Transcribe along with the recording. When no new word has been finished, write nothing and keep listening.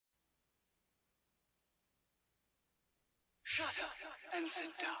Shut up and sit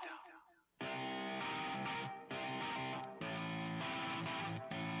down.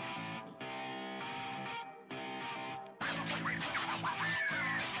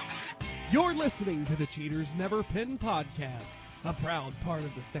 You're listening to the Cheaters Never Pin podcast, a proud part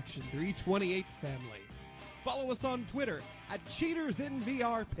of the Section 328 family. Follow us on Twitter at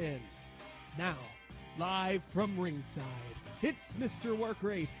CheatersInVRPin. Now, live from ringside, it's Mr.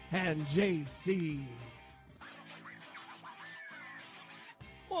 Workrate and JC.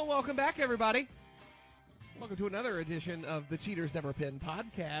 Well, welcome back, everybody. Welcome to another edition of the Cheaters Never Pin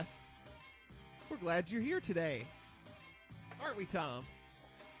podcast. We're glad you're here today. Aren't we, Tom?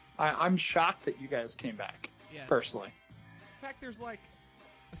 I'm shocked that you guys came back, Yes. personally. In fact, there's like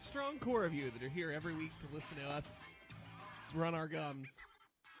a strong core of you that are here every week to listen to us run our gums.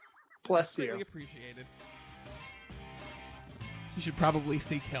 Bless Greatly you. appreciated. You should probably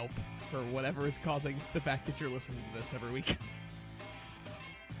seek help for whatever is causing the fact that you're listening to this every week.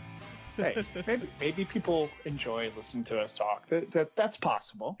 Hey, maybe people enjoy listening to us talk. That's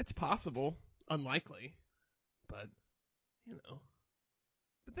possible. It's possible. Unlikely. But, you know.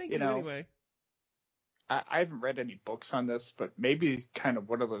 But thank you anyway. I haven't read any books on this, but maybe kind of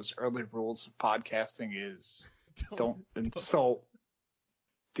one of those early rules of podcasting is don't insult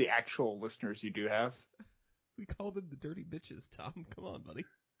the actual listeners you do have. We call them the dirty bitches, Tom. Come on, buddy.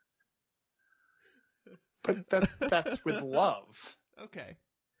 But that's with love. Okay.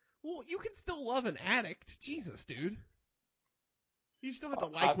 Well, you can still love an addict. Jesus, dude. You just don't have to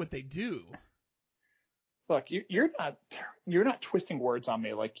like what they do. Look, you're not twisting words on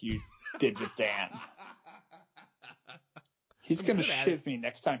me like you did with Dan. He's going to shiv me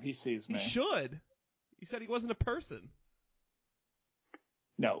next time he sees me. He should. You said he wasn't a person.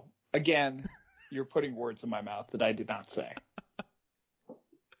 No. Again, you're putting words in my mouth that I did not say.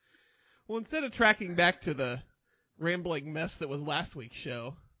 Well, instead of tracking back to the rambling mess that was last week's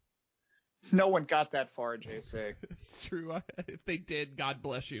show. No one got that far, JC. It's true. If they did, God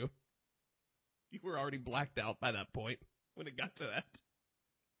bless you. You were already blacked out by that point when it got to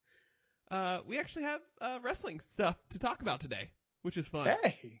that. We actually have wrestling stuff to talk about today, which is fun.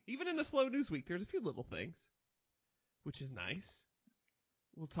 Hey! Even in a slow news week, there's a few little things, which is nice.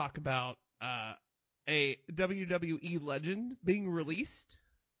 We'll talk about a WWE Legend being released.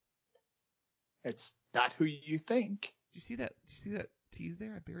 It's not who you think. Did you see that? Did you see that tease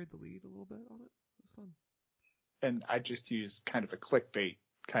there? I buried the lead a little bit on it. It was fun. And I just used kind of a clickbait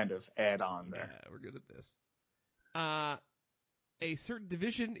kind of add on there. Yeah, we're good at this. A certain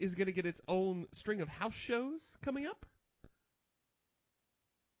division is going to get its own string of house shows coming up.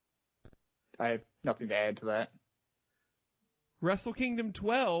 I have nothing to add to that. Wrestle Kingdom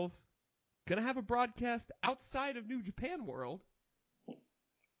 12 going to have a broadcast outside of New Japan World.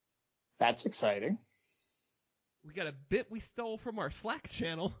 That's exciting. We got a bit we stole from our Slack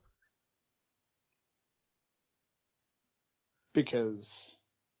channel. Because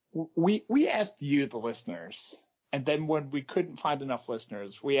we asked you, the listeners, and then when we couldn't find enough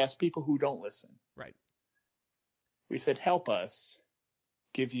listeners, we asked people who don't listen. Right. We said, help us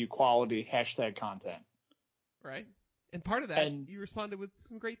give you quality hashtag content. Right. And part of that, you responded with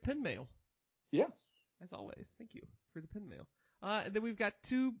some great pin mail. Yeah. As always. Thank you for the pin mail. And then we've got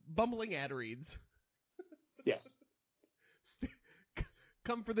 2 bumbling ad reads. Yes.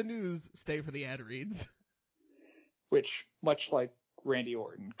 Come for the news, stay for the ad reads. Which, much like Randy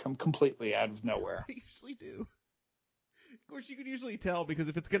Orton, come completely out of nowhere. They usually do. Of course, you can usually tell because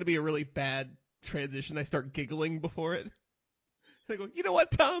if it's going to be a really bad transition, I start giggling before it. And I go, you know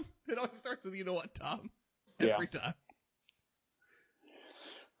what, Tom? It always starts with, you know what, Tom? Every time.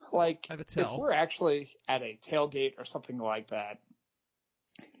 Like, I have a if tell. we're actually at a tailgate or something like that,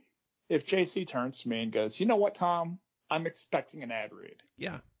 if JC turns to me and goes, you know what, Tom? I'm expecting an ad read.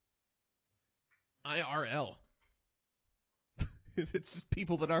 Yeah. IRL. It's just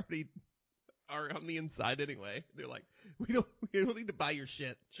people that already are on the inside anyway. They're like, we don't need to buy your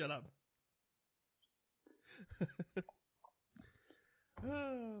shit. Shut up.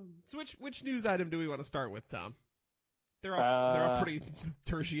 So which news item do we want to start with, Tom? They're all pretty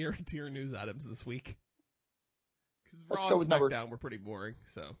tertiary tier news items this week. Because Raw and SmackDown were pretty boring,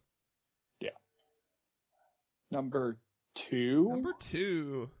 so. Yeah. Number 2? Number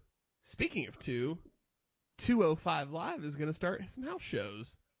 2. Speaking of 2, 205 Live is going to start some house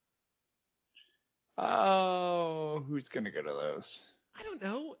shows. Oh, who's going to go to those? I don't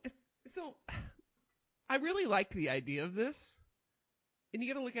know. So, I really like the idea of this. And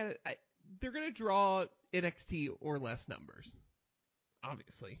you got to look at it. They're going to draw NXT or less numbers,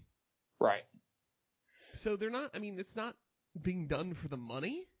 obviously. Right. So they're not, I mean, it's not being done for the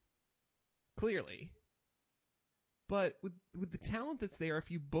money, clearly. But with the talent that's there, if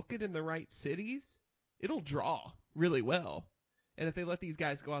you book it in the right cities, it'll draw really well. And if they let these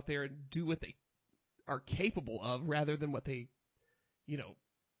guys go out there and do what they are capable of rather than what they,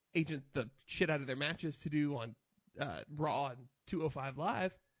 agent the shit out of their matches to do on Raw and 205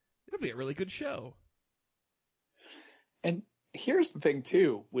 Live, it'll be a really good show. And here's the thing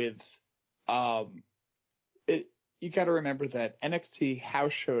too with you got to remember that NXT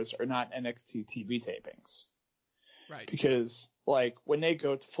house shows are not NXT TV tapings. Right. Because like when they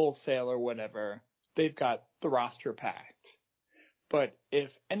go to Full Sail or whatever, they've got the roster packed. But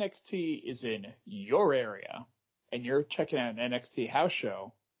if NXT is in your area and you're checking out an NXT house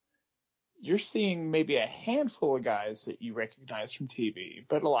show, you're seeing maybe a handful of guys that you recognize from TV,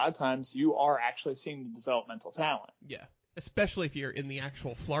 but a lot of times you are actually seeing the developmental talent. Yeah, especially if you're in the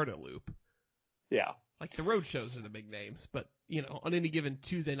actual Florida loop. Yeah. Like the road shows are the big names, but, on any given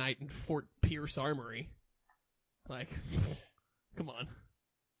Tuesday night in Fort Pierce Armory, like, come on.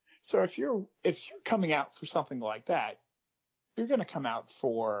 So if you're coming out for something like that, you're going to come out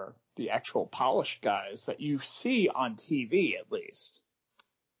for the actual polished guys that you see on TV at least.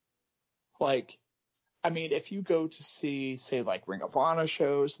 Like, I mean, if you go to see, say, like Ring of Honor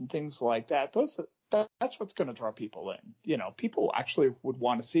shows and things like that, that's what's going to draw people in. People actually would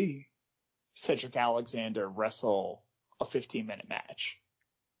want to see Cedric Alexander wrestle a 15-minute match.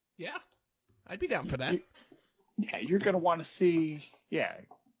 Yeah, I'd be down for that. You're going to want to see,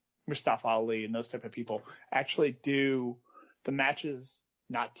 Mustafa Ali and those type of people actually do the matches,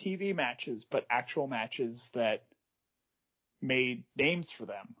 not TV matches, but actual matches that made names for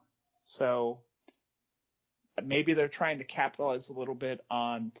them. So maybe they're trying to capitalize a little bit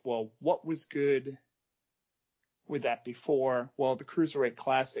on, well, what was good with that before? Well, the Cruiserweight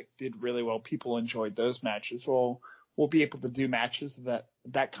Classic did really well. People enjoyed those matches. Well, we'll be able to do matches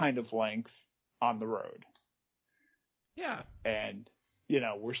that kind of length on the road. Yeah. And,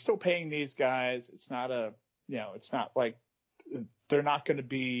 we're still paying these guys. It's not it's not like they're not going to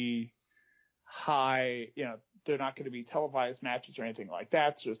be high, they're not going to be televised matches or anything like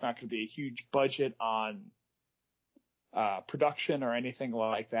that. So there's not going to be a huge budget on production or anything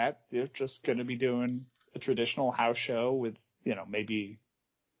like that. They're just going to be doing a traditional house show with, maybe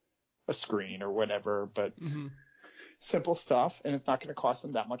a screen or whatever, but simple stuff. And it's not going to cost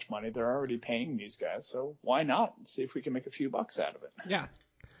them that much money. They're already paying these guys. So why not see if we can make a few bucks out of it? Yeah.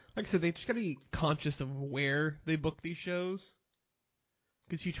 Like I said, they just got to be conscious of where they book these shows.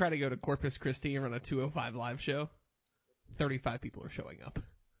 Because you try to go to Corpus Christi and run a 205 Live show, 35 people are showing up.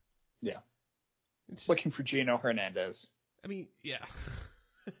 Yeah. Looking for Gino Hernandez. I mean, yeah.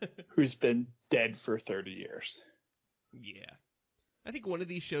 Who's been dead for 30 years. Yeah. I think one of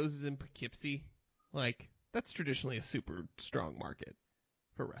these shows is in Poughkeepsie. Like, that's traditionally a super strong market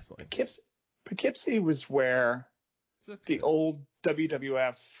for wrestling. Poughkeepsie was where the good. Old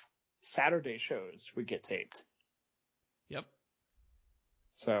WWF Saturday shows would get taped. Yep.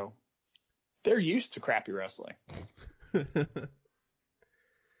 So they're used to crappy wrestling.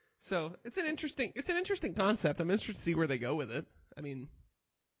 So it's an interesting concept. I'm interested to see where they go with it. I mean,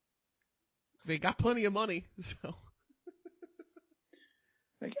 they got plenty of money, so.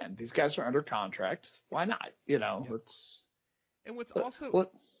 Again, these guys are under contract. Why not? Let's. And what also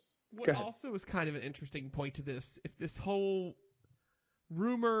is kind of an interesting point to this, if this whole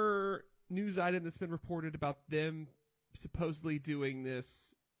rumor news item that's been reported about them supposedly doing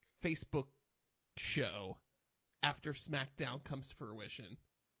this Facebook show after SmackDown comes to fruition,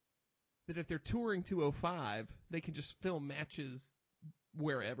 that if they're touring 205, they can just film matches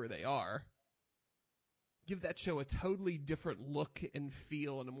wherever they are. Give that show a totally different look and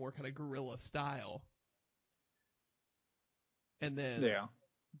feel in a more kind of guerrilla style. And then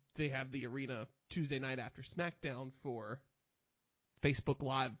they have the arena Tuesday night after SmackDown for Facebook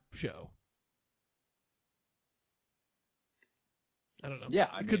Live show. I don't know. Yeah,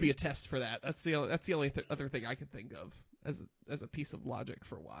 it could be a test for that. That's the only other thing I could think of as a piece of logic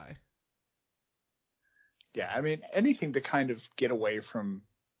for why. Yeah, I mean, anything to kind of get away from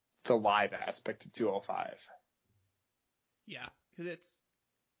the live aspect of 205. Yeah, because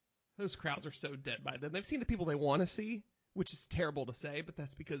those crowds are so dead by then. They've seen the people they want to see, which is terrible to say, but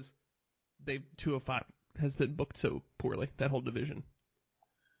that's because 205 has been booked so poorly, that whole division.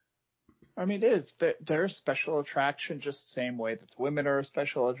 I mean, it is. They're a special attraction just the same way that the women are a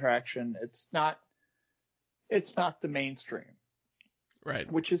special attraction. It's not the mainstream.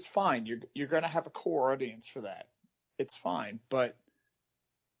 Right. Which is fine. You're going to have a core audience for that. It's fine. But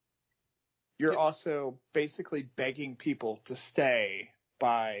you're also basically begging people to stay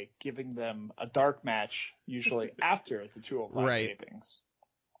by giving them a dark match, usually after the 205 tapings,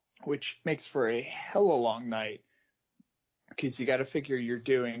 which makes for a hella long night because you got to figure you're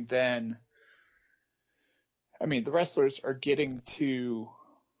doing then. I mean, the wrestlers are getting to.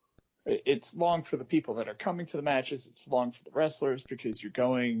 It's long for the people that are coming to the matches. It's long for the wrestlers because you're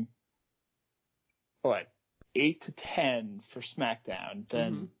going, 8 to 10 for SmackDown.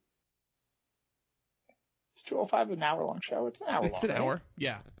 Then is 205 an hour long show? It's an hour long. It's an hour.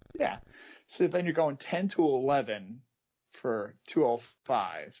 Yeah. Yeah. So then you're going 10 to 11 for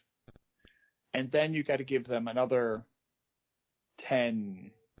 205. And then you got to give them another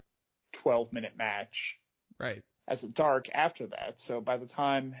 10, 12-minute match. Right. As a dark after that. So by the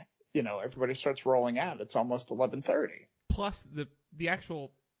time, everybody starts rolling out, it's almost 11:30. Plus the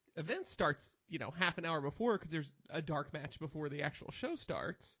actual event starts, half an hour before because there's a dark match before the actual show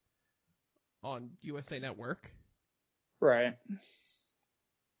starts on USA Network. Right.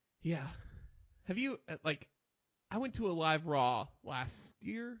 Yeah. Have you, I went to a live Raw last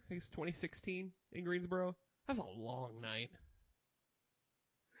year, I guess 2016 in Greensboro. That was a long night.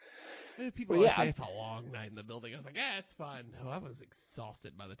 People always say it's a long night in the building. I was like, it's fine. No, I was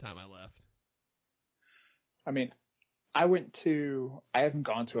exhausted by the time I left. I mean, I haven't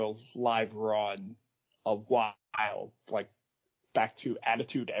gone to a live Raw in a while, back to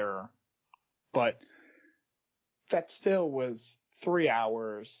Attitude Era. But that still was 3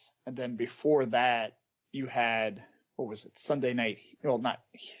 hours. And then before that, you had, Sunday night? Well, not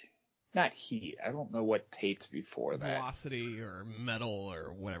Heat. I don't know what taped before that. Velocity or Metal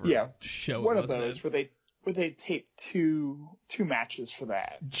or whatever. Yeah, show. One of those where they taped two matches for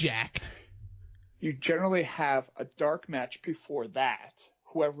that. Jacked. You generally have a dark match before that.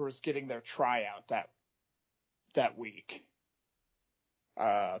 Whoever is getting their tryout that week.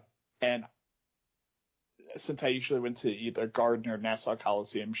 And since I usually went to either Garden or Nassau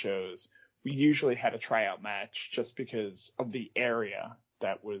Coliseum shows, we usually had a tryout match just because of the area.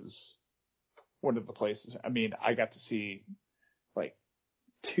 That was one of the places. I mean, I got to see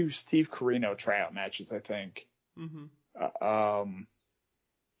 2 Steve Corino tryout matches, I think. Mm-hmm.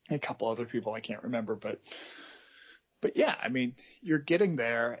 A couple other people I can't remember, but yeah, I mean, you're getting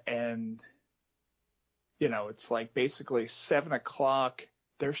there and, it's basically 7:00,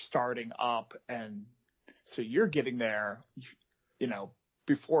 they're starting up. And so you're getting there,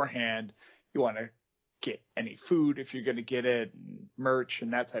 beforehand, you want to get any food if you're going to get it, and merch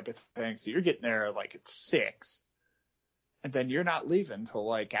and that type of thing. So you're getting there at 6, and then you're not leaving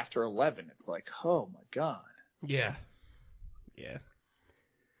until after 11. It's oh my God. Yeah.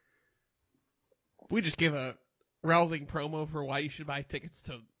 We just gave a rousing promo for why you should buy tickets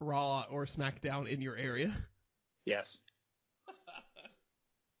to Raw or SmackDown in your area. Yes.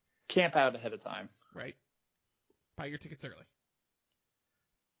 Camp out ahead of time. Right. Buy your tickets early.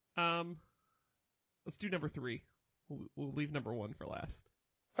 Let's do number 3. We'll leave number 1 for last.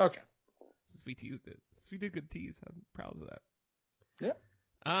 Okay. Since we teased it. We did good tease. I'm proud of that.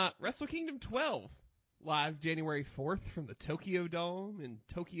 Yeah. Wrestle Kingdom 12. Live January 4th from the Tokyo Dome in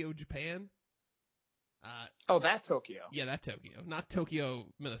Tokyo, Japan. That Tokyo. Yeah, that Tokyo. Not Tokyo,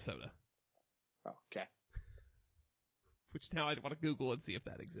 Minnesota. Oh, okay. Which now I want to Google and see if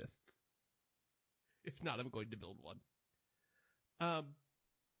that exists. If not, I'm going to build one.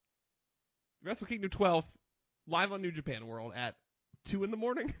 Wrestle Kingdom 12, live on New Japan World at 2 in the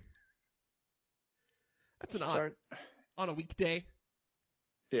morning. That's on a weekday.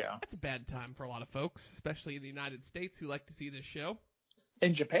 Yeah. That's a bad time for a lot of folks, especially in the United States who like to see this show.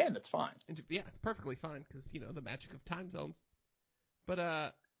 In Japan, it's fine. Yeah, it's perfectly fine because, the magic of time zones.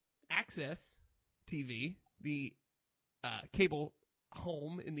 But Access TV, the cable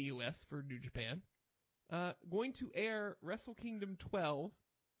home in the U.S. for New Japan, going to air Wrestle Kingdom 12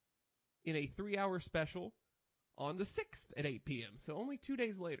 in a 3-hour special on the 6th at 8 p.m., so only 2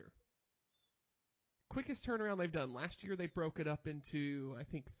 days later. Quickest turnaround they've done. Last year they broke it up into, I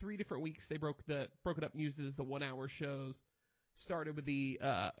think, 3 different weeks. They broke it up and used it as the 1-hour shows. Started with the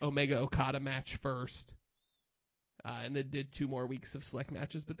Omega Okada match first, and then did 2 more weeks of select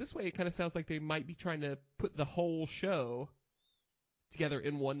matches. But this way it kind of sounds like they might be trying to put the whole show together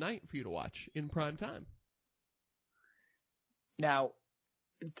in one night for you to watch in prime time. Now,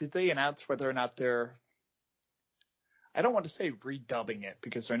 did they announce whether or not they're, I don't want to say redubbing it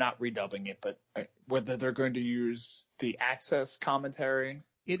because they're not redubbing it, but whether they're going to use the Access commentary?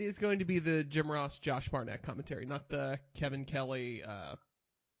 It is going to be the Jim Ross, Josh Barnett commentary, not the Kevin Kelly,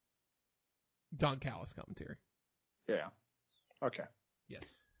 Don Callis commentary. Yeah. Okay. Yes.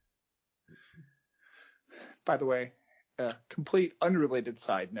 By the way, complete unrelated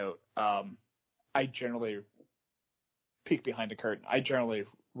side note, I generally peek behind the curtain. I generally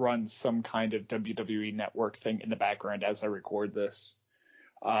run some kind of WWE Network thing in the background as I record this.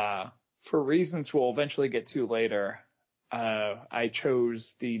 For reasons we'll eventually get to later, I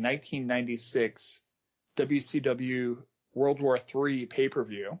chose the 1996 WCW World War III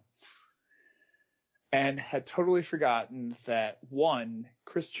pay-per-view, and had totally forgotten that, one,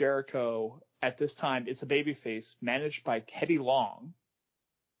 Chris Jericho at this time is a babyface managed by Teddy Long,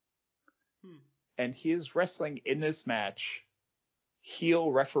 and he is wrestling in this match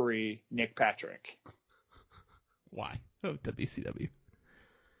heel referee Nick Patrick. Why? Oh, WCW.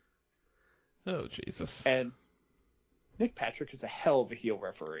 Oh, Jesus. And Nick Patrick is a hell of a heel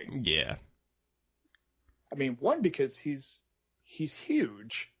referee. Yeah. I mean, one, because he's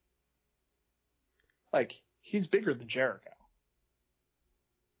huge. Like, he's bigger than Jericho.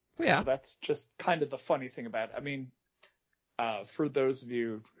 Yeah. So that's just kind of the funny thing about it. I mean, for those of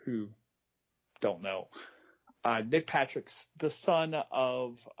you who don't know, Nick Patrick's the son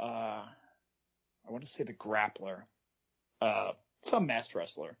of, I want to say the Grappler, some masked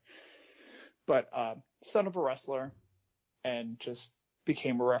wrestler, but son of a wrestler, and just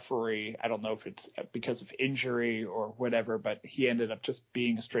became a referee. I don't know if it's because of injury or whatever, but he ended up just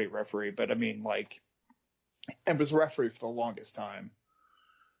being a straight referee. But I mean, like, and was a referee for the longest time.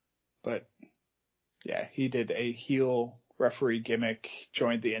 But yeah, he did a heel referee gimmick,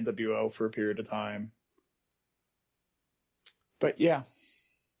 joined the NWO for a period of time. But yeah,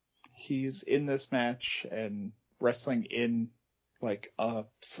 he's in this match and wrestling in like a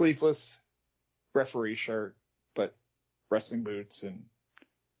sleeveless referee shirt, but wrestling boots and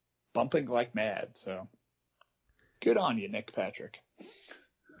bumping like mad. So good on you, Nick Patrick.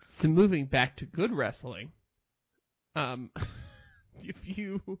 So moving back to good wrestling, if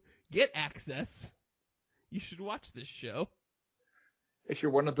you get access, you should watch this show. If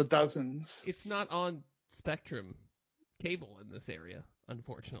you're one of the dozens. It's not on Spectrum cable in this area,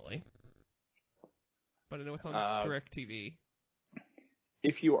 unfortunately. But I know it's on DirecTV.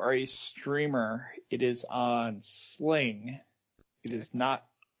 If you are a streamer, it is on Sling. It is not,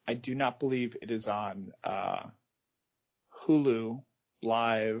 I do not believe it is on Hulu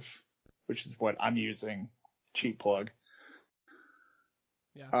Live, which is what I'm using. Cheap plug.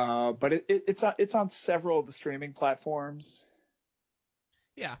 Yeah. But it's on several of the streaming platforms.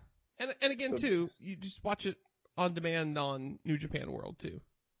 Yeah. And again, too, you just watch it on demand on New Japan World, too.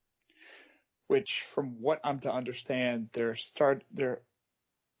 Which, from what I'm to understand, they're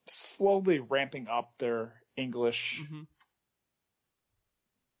slowly ramping up their English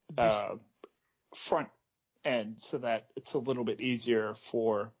front end so that it's a little bit easier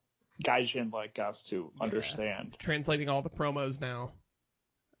for gaijin like us to understand. Translating all the promos now.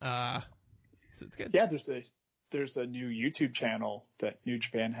 So it's good. Yeah, there's a new YouTube channel that New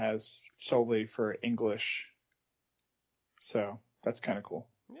Japan has solely for English. So that's kind of cool.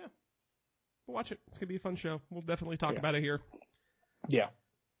 Yeah. We'll watch it. It's going to be a fun show. We'll definitely talk about it here. Yeah.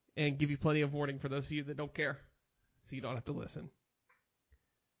 And give you plenty of warning for those of you that don't care, so you don't have to listen.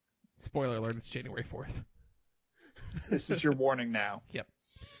 Spoiler alert, it's January 4th. This is your warning now. Yep.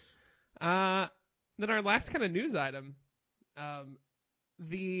 Then our last kind of news item,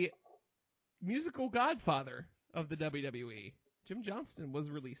 the musical godfather of the WWE, Jim Johnston, was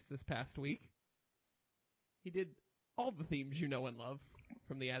released this past week. He did all the themes you know and love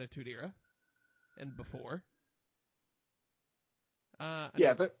from the Attitude Era and before.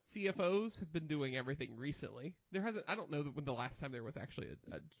 The CFOs have been doing everything recently. I don't know when the last time there was actually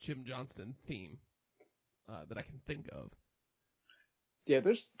a Jim Johnston theme that I can think of. Yeah,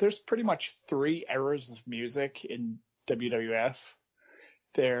 there's pretty much 3 eras of music in WWF.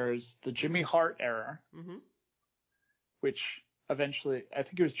 There's the Jimmy Hart era, which eventually, I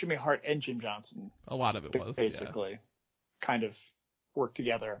think it was Jimmy Hart and Jim Johnston. A lot of it was, basically, kind of worked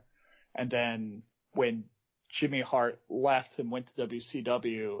together. And then when Jimmy Hart left and went to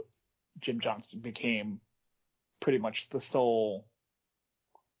WCW, Jim Johnston became pretty much the sole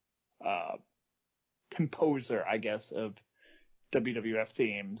composer, I guess, of WWF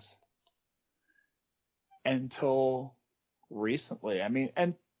themes until recently. I mean,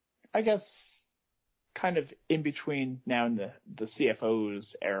 and I guess kind of in between now and the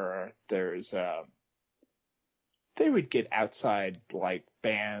CFOs era, there's they would get outside like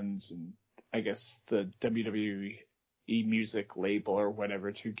bands and I guess the WWE music label or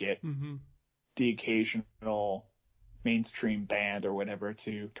whatever to get the occasional mainstream band or whatever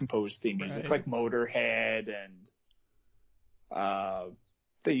to compose theme music, like Motorhead, and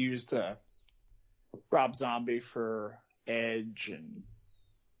they used Rob Zombie for Edge, and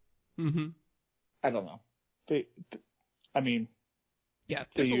I don't know. I mean, yeah,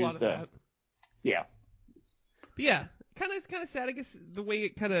 there's a lot of that. Yeah, but yeah, kind of sad. I guess the way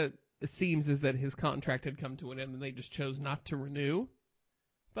it kind of seems is that his contract had come to an end and they just chose not to renew.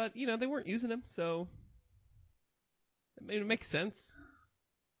 But they weren't using him, so I mean, it makes sense.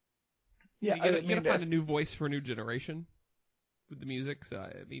 Yeah, you gotta find a new voice for a new generation with the music. So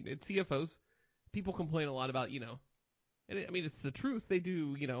I mean, it's CFOs. People complain a lot about, and I mean, it's the truth. They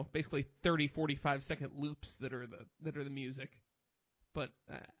do, basically 30, 45-second loops that are the music. But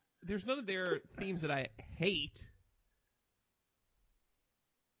there's none of their themes that I hate.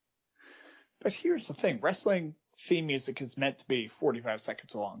 But here's the thing. Wrestling theme music is meant to be 45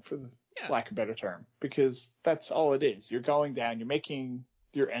 seconds long, for the lack of a better term, because that's all it is. You're going down, you're making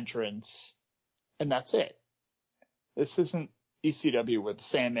your entrance, and that's it. This isn't ECW where the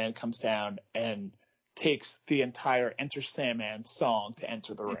Sandman comes down and takes the entire Enter Sandman song to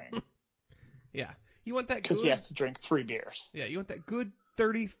enter the ring. Yeah. You want that because he has to drink 3 beers. Yeah, you want that good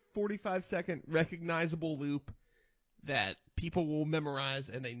 30, 45-second recognizable loop that people will memorize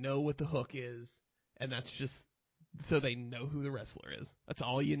and they know what the hook is, and that's just so they know who the wrestler is. That's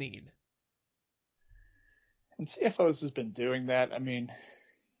all you need. And CFOs has been doing that. I mean,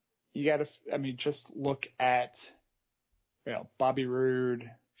 just look at, Bobby Roode,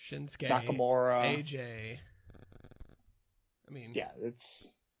 Shinsuke, Nakamura, AJ. I mean, yeah,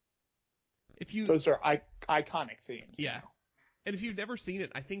 those are iconic themes. Yeah. And if you've never seen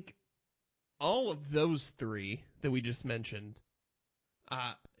it, I think all of those 3 that we just mentioned,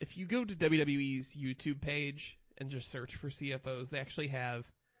 if you go to WWE's YouTube page and just search for CFOs, they actually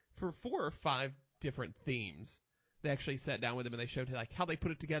have, for 4 or 5 different themes, they actually sat down with them and they showed how they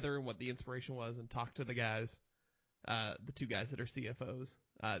put it together and what the inspiration was and talked to the guys, the 2 guys that are CFOs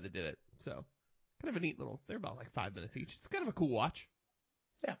that did it. So kind of a neat little, they're about 5 minutes each. It's kind of a cool watch.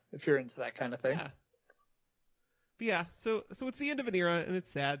 Yeah, if you're into that kind of thing. Yeah. But yeah, so it's the end of an era and it's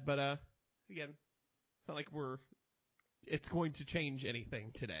sad, but again, it's not like it's going to change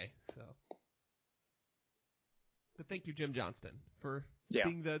anything today. So, but thank you, Jim Johnston, for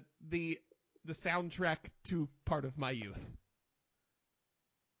being the soundtrack to part of my youth.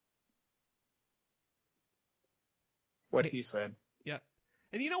 What he said. Yeah.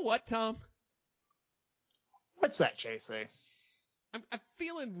 And you know what, Tom? What's that, JC? I'm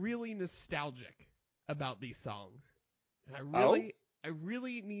feeling really nostalgic about these songs. And I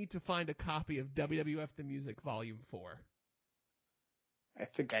really need to find a copy of WWF The Music Volume 4. I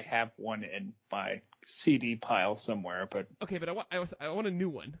think I have one in my CD pile somewhere, but okay, but I want a new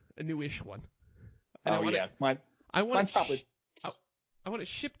one, a newish one. And mine's probably. I want it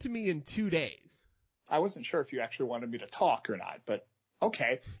shipped to me in 2 days. I wasn't sure if you actually wanted me to talk or not, but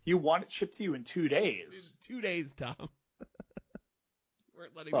okay, you want it shipped to you in 2 days. 2 days, Tom. You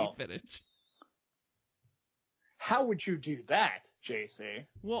weren't letting me finish. How would you do that, JC?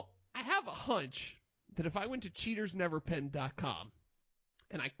 Well, I have a hunch that if I went to cheatersneverpin.com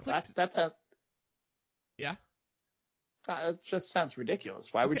and I clicked... Yeah? It just sounds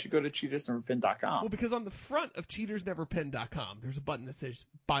ridiculous. Why would you go to cheatersneverpin.com? Well, because on the front of cheatersneverpin.com, there's a button that says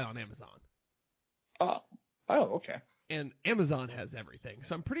buy on Amazon. Oh, okay. And Amazon has everything.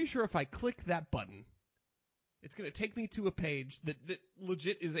 So I'm pretty sure if I click that button, it's going to take me to a page that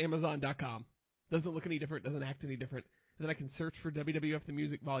legit is Amazon.com. Doesn't look any different, doesn't act any different. And then I can search for WWF The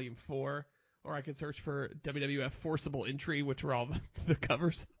Music Volume 4, or I can search for WWF Forcible Entry, which are all the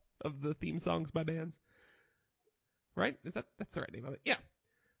covers of the theme songs by bands. Right? That's the right name of it? Yeah.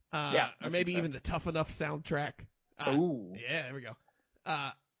 Or maybe even the Tough Enough soundtrack. Ooh. Yeah, there we go.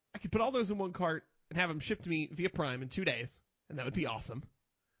 I could put all those in one cart and have them shipped to me via Prime in 2 days, and that would be awesome.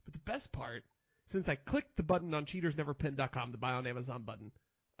 But the best part, since I clicked the button on cheatersneverpin.com, the buy on Amazon button,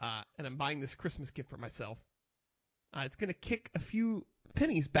 and I'm buying this Christmas gift for myself, it's going to kick a few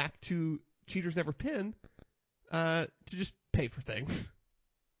pennies back to Cheaters Never Pin to just pay for things.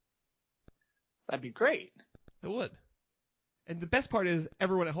 That'd be great. It would. And the best part is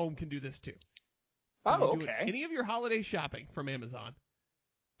everyone at home can do this too. Oh, okay. Any of your holiday shopping from Amazon.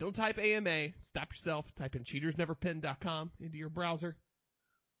 Don't type AMA. Stop yourself. Type in cheatersneverpin.com into your browser.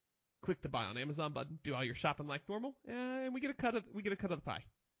 Click the buy on Amazon button. Do all your shopping like normal, and we get a cut of the pie.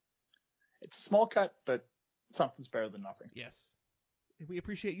 It's a small cut, but something's better than nothing. Yes. And we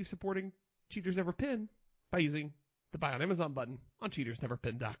appreciate you supporting Cheaters Never Pin by using the buy on Amazon button on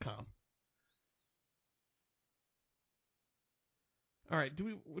cheatersneverpin.com. All right, do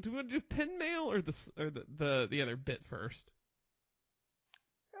we want to do pin mail or the other bit first?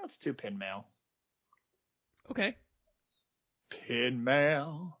 Let's do pin mail. Okay. Pin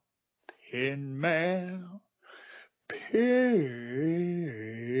mail. Pin mail. Pin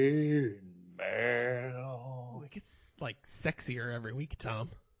mail. Oh, it gets sexier every week,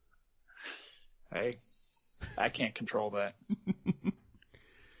 Tom. Hey, I can't control that. All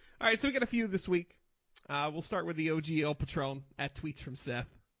right, so we got a few this week. We'll start with the OG El Patron at Tweets from Seth.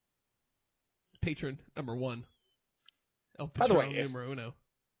 Patron number 1. El By the way, Patron numero uno.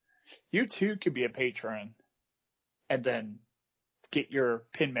 You too could be a patron and then get your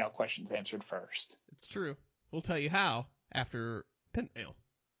pin mail questions answered first. It's true. We'll tell you how after pin mail.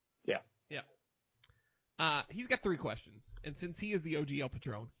 Yeah. Yeah. He's got 3 questions. And since he is the OG El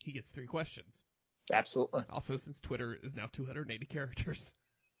Patron, he gets 3 questions. Absolutely. Also, since Twitter is now 280 characters.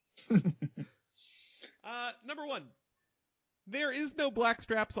 Number 1. There is no black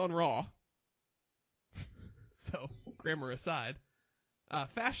straps on Raw. So, grammar aside.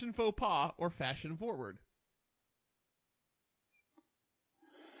 Fashion faux pas or fashion forward?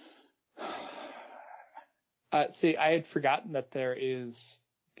 See, I had forgotten that there is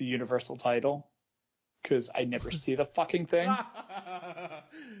the Universal title because I never see the fucking thing.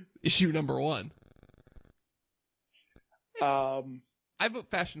 Issue number 1. I vote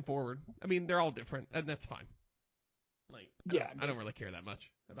fashion forward. I mean, they're all different, and that's fine. Like, I don't really care that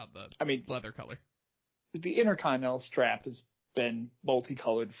much about the leather color. The Intercontinental strap has been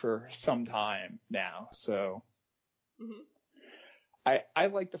multicolored for some time now, so I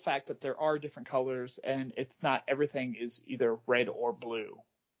like the fact that there are different colors, and it's not everything is either red or blue.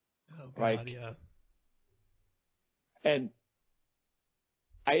 Oh God, yeah. And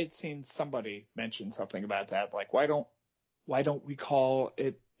I had seen somebody mention something about that, like why don't we call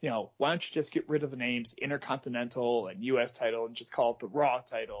it, why don't you just get rid of the names Intercontinental and US title and just call it the Raw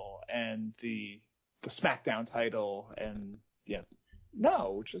title and the SmackDown title? And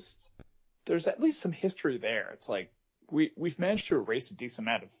no, just there's at least some history there. It's like we've managed to erase a decent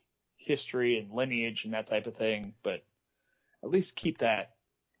amount of history and lineage and that type of thing, but at least keep that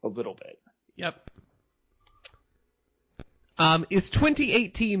a little bit. Yep. Is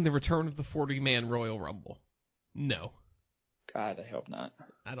 2018 the return of the 40-man Royal Rumble? No. God, I hope not.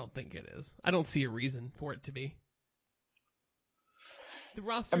 I don't think it is. I don't see a reason for it to be. The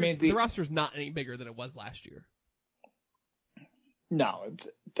roster's not any bigger than it was last year. No,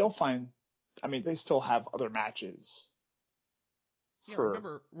 they'll find. I mean, they still have other matches.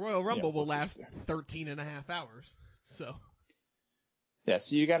 Remember, Royal Rumble will last 13 and a half hours. So. Yeah,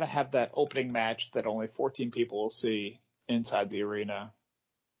 so you got to have that opening match that only 14 people will see inside the arena.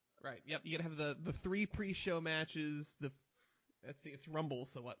 Right. Yep. You got to have the 3 pre-show matches. It's Rumble,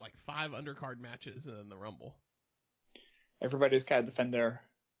 so what? Like 5 undercard matches and then the Rumble. Everybody's got to defend their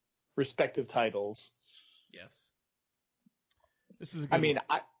respective titles. Yes. This is a good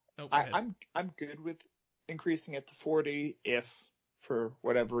one. I'm good with increasing it to 40 if, for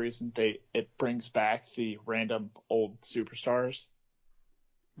whatever reason, it brings back the random old superstars.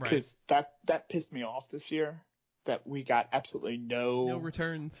 Right. Because that pissed me off this year, that we got absolutely no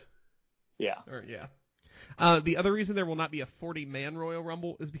returns. Yeah. The other reason there will not be a 40-man Royal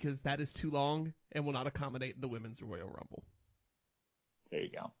Rumble is because that is too long and will not accommodate the women's Royal Rumble. There you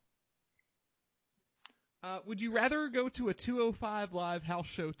go. Would you rather go to a 205 Live house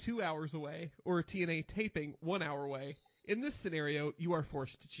show 2 hours away or a TNA taping 1 hour away? In this scenario, you are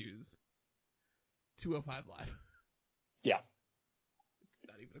forced to choose 205 Live. Yeah. It's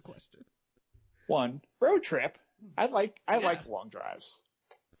not even a question. 1, road trip. I like long drives.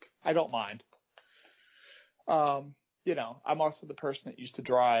 I don't mind. I'm also the person that used to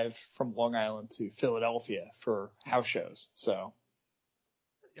drive from Long Island to Philadelphia for house shows. So.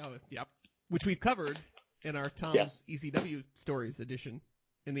 Oh, yep. Which we've covered in our Tom's ECW Stories edition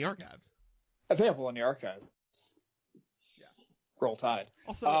in the archives. Available in the archives. Yeah. Roll Tide.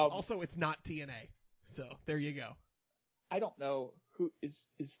 Also, it's not TNA. So there you go. I don't know who is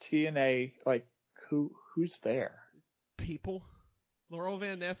TNA, like who's there? People. Laurel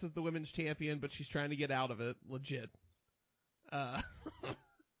Van Ness is the women's champion, but she's trying to get out of it. Legit.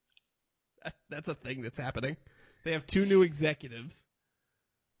 That's a thing that's happening. They have 2 new executives.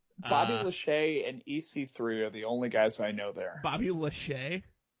 Bobby Lashley and EC3 are the only guys I know there. Bobby Lashley?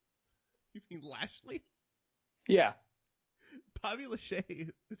 You mean Lashley? Yeah. Bobby Lashley.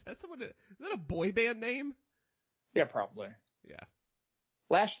 Is that a boy band name? Yeah, probably. Yeah.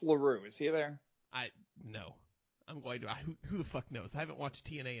 Lash LaRue, is he there? No. I'm going to. Who the fuck knows? I haven't watched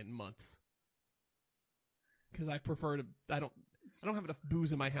TNA in months. Because I prefer to. I don't have enough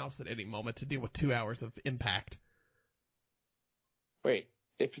booze in my house at any moment to deal with 2 hours of Impact. Wait,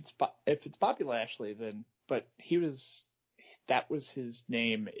 if it's Bobby Lashley, then that was his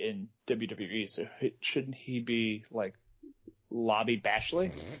name in WWE, so shouldn't he be like Lobby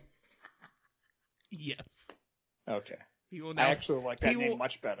Bashley? Yes. Okay. I actually like that name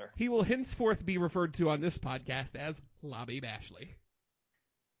much better. He will henceforth be referred to on this podcast as Lobby Bashley.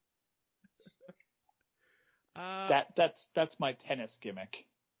 That's my tennis gimmick.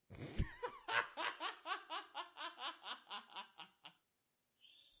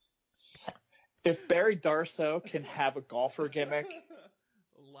 If Barry Darsow can have a golfer gimmick,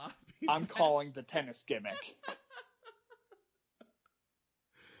 I'm calling the tennis gimmick.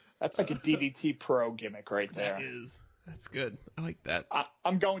 That's like a DDT Pro gimmick right there. That is. That's good. I like that.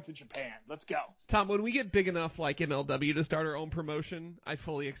 I'm going to Japan. Let's go. Tom, when we get big enough like MLW to start our own promotion, I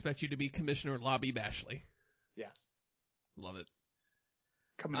fully expect you to be Commissioner Lobby Bashley. Yes. Love it.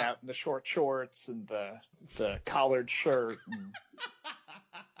 Coming out in the short shorts and the collared shirt and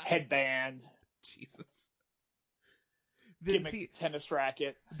headband. Jesus. Gimmick tennis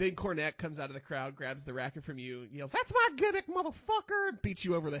racket. Then Cornette comes out of the crowd, grabs the racket from you, yells, "That's my gimmick, motherfucker!" and beats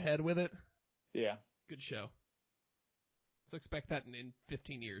you over the head with it. Yeah. Good show. So expect that in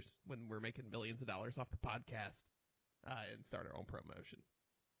 15 years when we're making millions of dollars off the podcast and start our own promotion.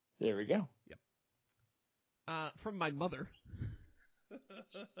 There we go. Yep. From my mother.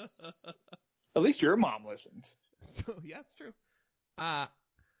 At least your mom listens. So, yeah, it's true.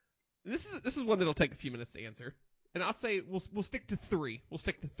 This is one that'll take a few minutes to answer. And I'll say we'll stick to 3. We'll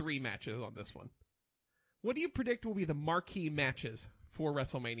stick to 3 matches on this one. What do you predict will be the marquee matches for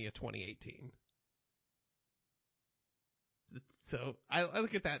WrestleMania 2018? So I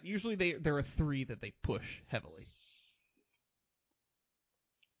look at that. Usually there are 3 that they push heavily.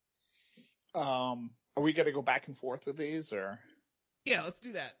 Are we going to go back and forth with these, or? Yeah, let's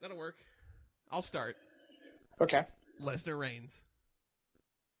do that. That'll work. I'll start. Okay. Lesnar Reigns.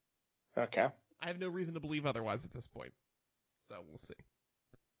 Okay. I have no reason to believe otherwise at this point. So we'll see.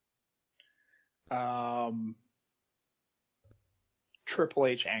 Triple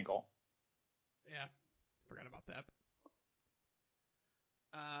H Angle. Yeah. Forgot about that.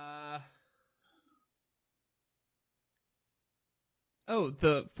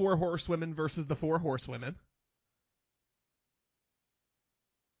 The 4 horsewomen versus the 4 horsewomen.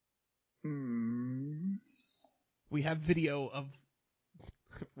 We have video of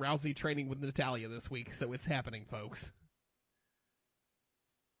Rousey training with Natalya this week, so it's happening, folks.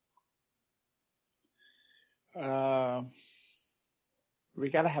 We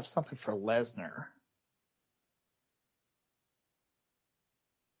got to have something for Lesnar.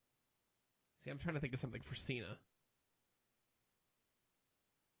 See, I'm trying to think of something for Cena.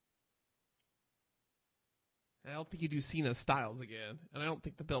 I don't think you do Cena Styles again, and I don't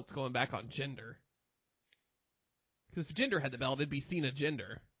think the belt's going back on Jinder. Because if Jinder had the belt, it'd be Cena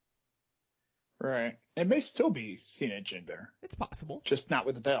Jinder. Right. It may still be Cena Jinder. It's possible. Just not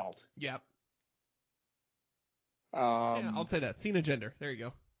with the belt. Yep. Yeah, I'll say that. Cena Jinder. There you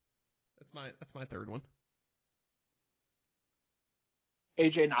go. That's my third one.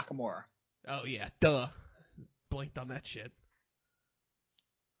 AJ Nakamura. Oh, yeah. Duh. Blinked on that shit.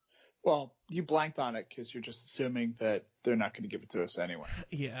 Well, you blanked on it because you're just assuming that they're not going to give it to us anyway.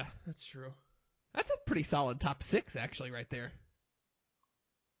 Yeah, that's true. That's a pretty solid top 6, actually, right there.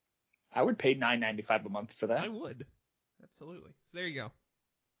 I would pay $9.95 a month for that. I would. Absolutely. So there you go.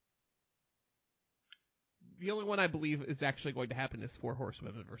 The only one I believe is actually going to happen is 4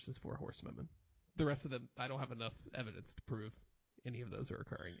 horsewomen versus 4 horsewomen. The rest of them, I don't have enough evidence to prove any of those are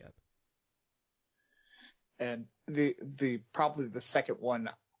occurring yet. And the probably the second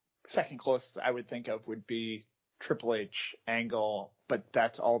closest I would think of would be Triple H Angle, but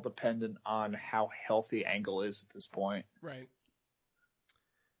that's all dependent on how healthy Angle is at this point. Right.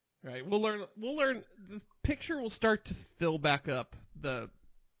 Right. We'll learn. The picture will start to fill back up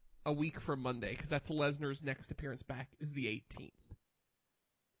a week from Monday, because that's Lesnar's next appearance back is the 18th.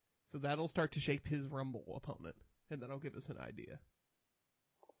 So that'll start to shape his Rumble opponent, and that'll give us an idea.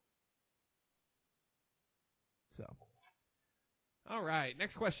 So, all right,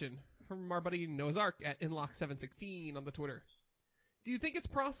 next question from our buddy Noah's Ark at Inlock716 on the Twitter. Do you think it's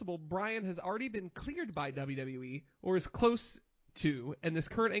possible Bryan has already been cleared by WWE, or is close to, and this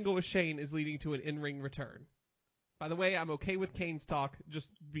current angle with Shane is leading to an in-ring return? By the way, I'm okay with Kane's talk.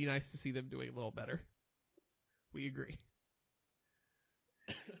 Just be nice to see them doing a little better. We agree.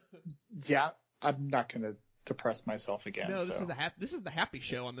 Yeah, I'm not going to depress myself again. No, this so. This is the happy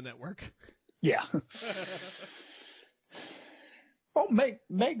show on the network. Yeah. Well,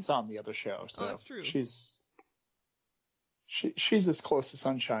 Meg's on the other show, so that's true. She's as close to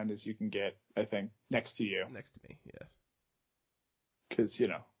sunshine as you can get, I think, next to you. Next to me, yeah. Because,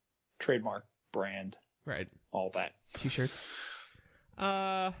 trademark, brand, right, all that. T-shirts.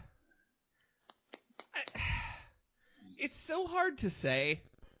 It's so hard to say.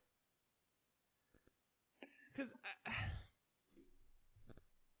 Because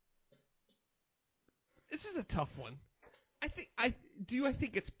this is a tough one. I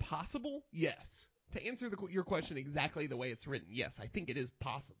think it's possible? Yes. To answer your question exactly the way it's written, yes, I think it is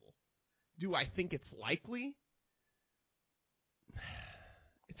possible. Do I think it's likely?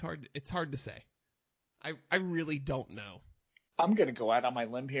 It's hard to say. I really don't know. I'm going to go out on my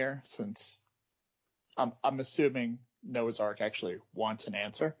limb here since I'm assuming Noah's Ark actually wants an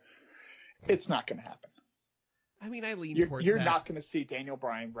answer. It's not going to happen. I mean, I lean towards You're that. not going to see Daniel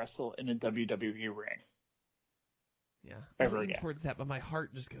Bryan wrestle in a WWE ring. Yeah, Ever I lean again. towards that, but my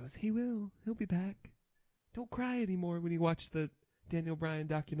heart just goes, he will. He'll be back. Don't cry anymore when you watch the Daniel Bryan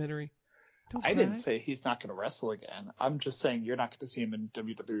documentary. Don't cry. I didn't say he's not going to wrestle again. I'm just saying you're not going to see him in a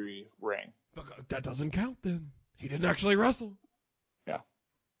WWE ring. But that doesn't count then. He didn't actually wrestle. Yeah.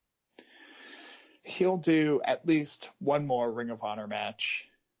 He'll do at least one more Ring of Honor match.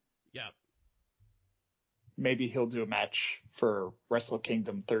 Yeah. Maybe he'll do a match for Wrestle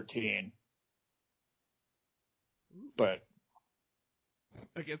Kingdom 13. But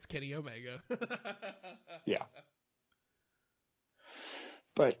against Kenny Omega. yeah.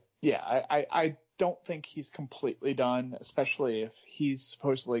 But yeah, I don't think he's completely done, especially if he's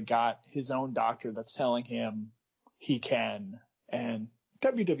supposedly got his own doctor that's telling him he can, and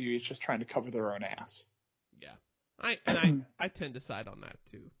WWE is just trying to cover their own ass. Yeah. I tend to side on that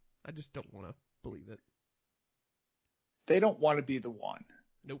too. I just don't want to believe it. They don't want to be the one.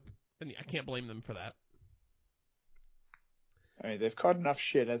 Nope. And I can't blame them for that. I mean, they've caught enough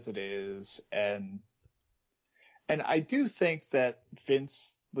shit as it is, and I do think that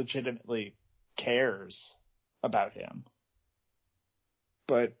Vince legitimately cares about him.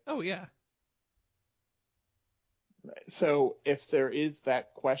 But oh yeah. So if there is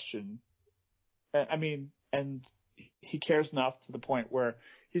that question, I mean, and he cares enough to the point where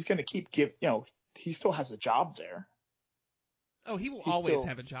he's going to keep he still has a job there. Oh, he will always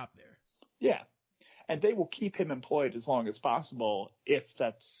have a job there. Yeah. And they will keep him employed as long as possible if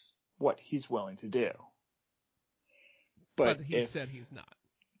that's what he's willing to do. But he said he's not.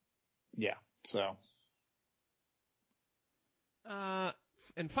 Yeah, so.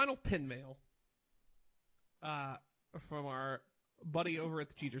 And final pin mail from our buddy over at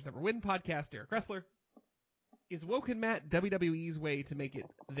the Cheaters Never Win podcast, Eric Wrestler. Is Woken Matt WWE's way to make it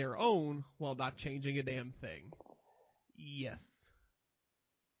their own while not changing a damn thing? Yes.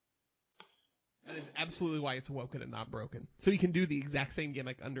 That is absolutely why it's Woken and not Broken. So he can do the exact same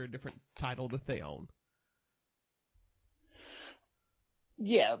gimmick under a different title that they own.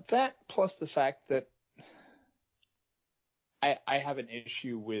 Yeah, that plus the fact that I have an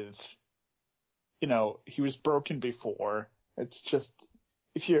issue with, he was broken before. It's just,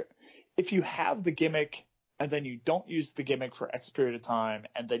 if you have the gimmick and then you don't use the gimmick for X period of time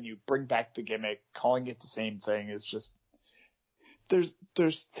and then you bring back the gimmick, calling it the same thing is just,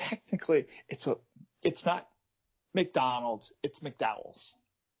 there's technically, it's not McDonald's, it's McDowell's.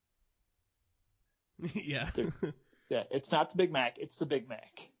 Yeah. Yeah, it's not the Big Mac, it's the Big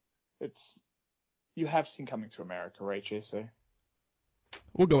Mac. You have seen Coming to America, right, JC?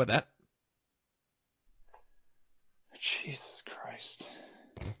 We'll go with that. Jesus Christ.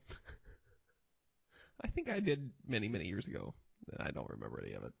 I think I did many, many years ago. I don't remember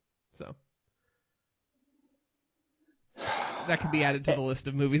any of it. So that can be added to the list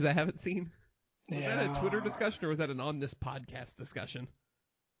of movies I haven't seen. Was that a Twitter discussion or was that an on this podcast discussion?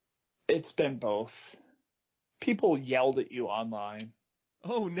 It's been both. People yelled at you online.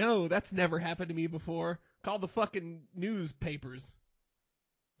 Oh no, that's never happened to me before. Call the fucking newspapers.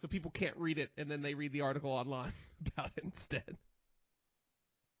 So people can't read it and then they read the article online about it instead.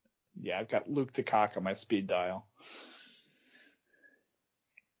 Yeah, I've got Luke DeCock on my speed dial.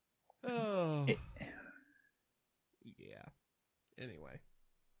 Oh. Yeah. Anyway.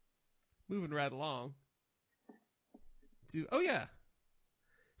 Moving right along. Oh yeah.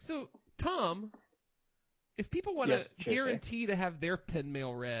 So, Tom, if people want to guarantee to have their pin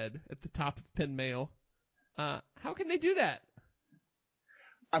mail read at the top of pin mail, how can they do that?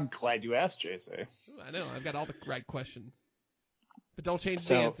 I'm glad you asked, JC. Ooh, I know. I've got all the right questions. But don't change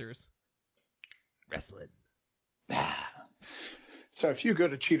the answers. Wrestling. So if you go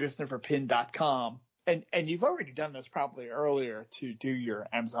to cheatersneverpin.com, and you've already done this probably earlier to do your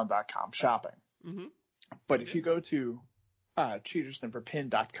Amazon.com shopping. Mm-hmm. But if you go to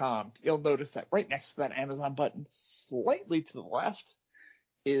cheatersneverpin.com, you'll notice that right next to that Amazon button, slightly to the left,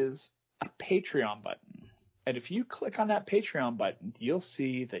 is a Patreon button. And if you click on that Patreon button, you'll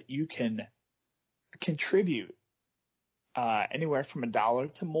see that you can contribute anywhere from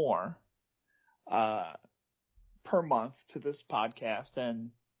 $1 to more per month to this podcast and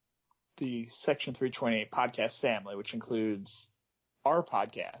the Section 328 podcast family, which includes our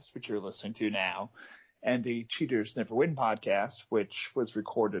podcast, which you're listening to now, and the Cheaters Never Win podcast, which was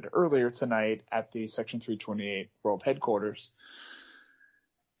recorded earlier tonight at the Section 328 World Headquarters.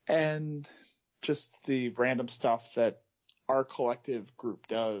 And just the random stuff that our collective group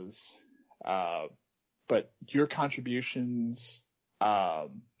does. but your contributions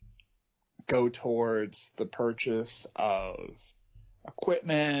go towards the purchase of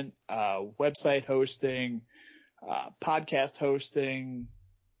equipment, website hosting, podcast hosting,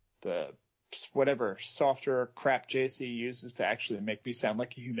 the whatever software crap JC uses to actually make me sound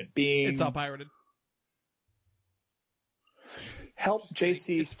like a human being. It's all pirated. Help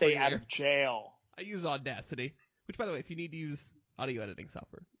JC stay out of jail. I use Audacity, which, by the way, if you need to use audio editing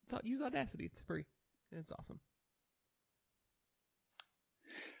software, use Audacity. It's free, and it's awesome.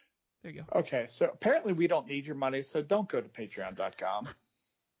 There you go. Okay, so apparently we don't need your money, so don't go to patreon.com.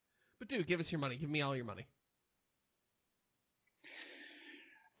 But dude, give us your money. Give me all your money.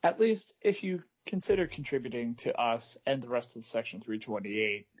 At least if you consider contributing to us and the rest of Section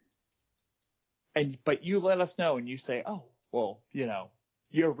 328, but you let us know and you say, oh, well,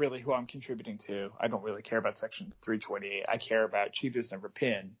 you're really who I'm contributing to. I don't really care about Section 328. I care about Cheaters Never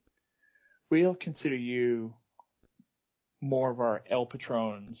Pin. We'll consider you more of our El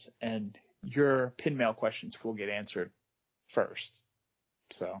Patrons, and your pin mail questions will get answered first.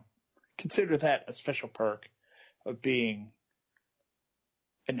 So consider that a special perk of being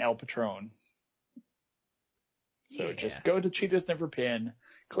an El Patron. So just go to Cheaters Never Pin,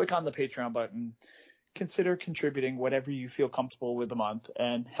 click on the Patreon button, consider contributing whatever you feel comfortable with a month,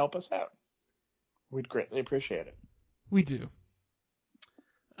 and help us out. We'd greatly appreciate it. We do.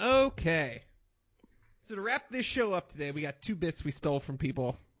 Okay. So to wrap this show up today, we got 2 bits we stole from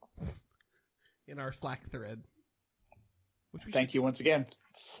people in our Slack thread. Thank you once again,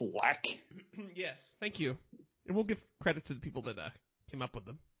 Slack. Yes, thank you. And we'll give credit to the people that came up with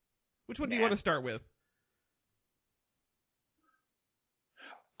them. Which one do you want to start with?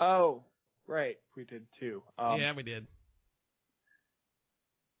 Oh, right. We did too. Yeah, we did.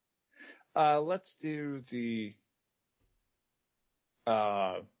 Let's do the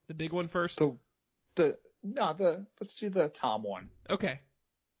big one first? Let's do the Tom one. Okay.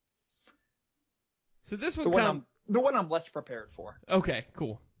 So this one the one I'm less prepared for. Okay,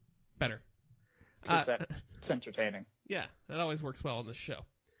 cool. Better. Because it's entertaining. Yeah, that always works well on this show.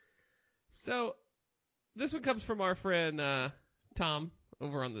 So this one comes from our friend Tom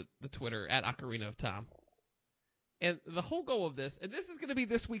over on the Twitter at Ocarina of Tom. And the whole goal of this, and this is going to be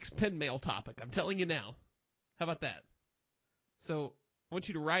this week's pin mail topic, I'm telling you now. How about that? So I want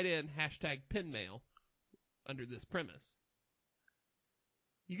you to write in #pinmail under this premise.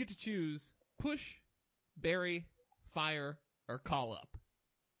 You get to choose push, bury, fire, or call up.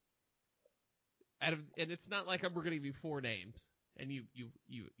 And it's not like we're going to give you 4 names and you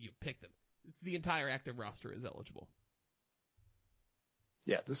pick them. It's the entire active roster is eligible.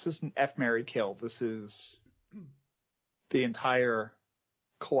 Yeah, this isn't F, marry, kill. This is the entire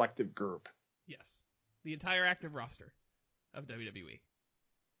collective group. Yes, the entire active roster of WWE.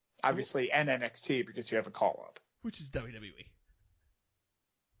 Obviously, and NXT because you have a call-up. Which is WWE.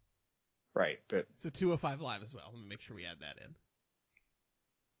 Right, but... So 205 Live as well. Let me make sure we add that in.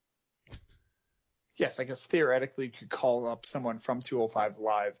 Yes, I guess theoretically you could call up someone from 205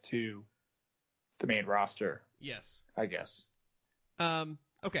 Live to the main roster. Yes. I guess.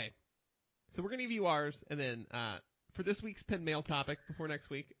 Okay. So we're going to give you ours, and then for this week's pin mail topic before next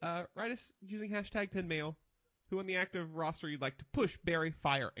week, write us using #pinmail who on the active roster you'd like to push, bury,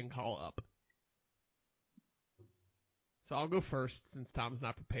 fire, and call up. So I'll go first since Tom's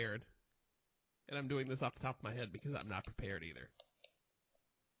not prepared. And I'm doing this off the top of my head because I'm not prepared either.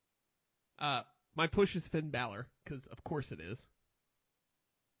 My push is Finn Balor, because of course it is.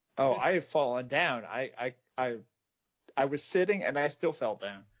 Oh, I have fallen down. I was sitting and I still fell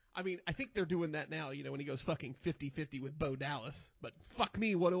down. I mean, I think they're doing that now, when he goes fucking 50-50 with Bo Dallas. But fuck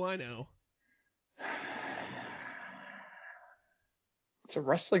me, what do I know? It's a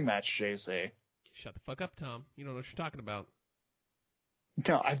wrestling match, JC. Shut the fuck up, Tom. You don't know what you're talking about.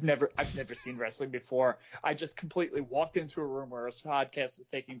 No, I've never seen wrestling before. I just completely walked into a room where a podcast is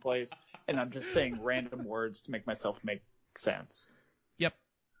taking place, and I'm just saying random words to make myself make sense. Yep.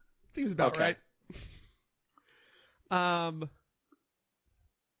 Seems about right.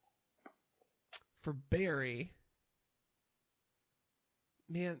 For Barry,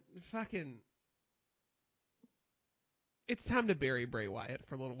 man, fucking, it's time to bury Bray Wyatt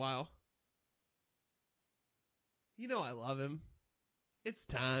for a little while. I love him. It's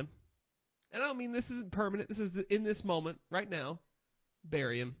time. And I don't mean this isn't permanent. This is in this moment, right now.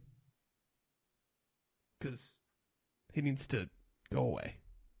 Bury him. Because he needs to go away.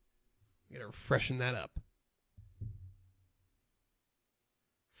 You gotta freshen that up.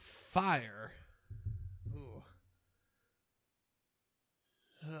 Fire. Ooh.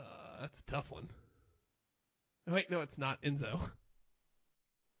 That's a tough one. Wait, no, it's not Enzo.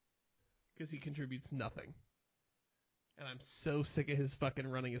 because he contributes nothing. And I'm so sick of his fucking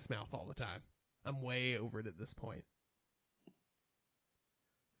running his mouth all the time. I'm way over it at this point.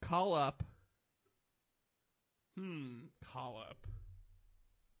 Call up. Call up.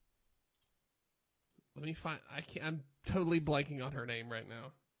 Let me find. I'm totally blanking on her name right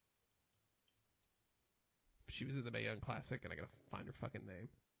now. She was in the Mae Young Classic, and I gotta find her fucking name.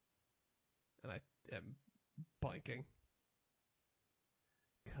 And I am blanking.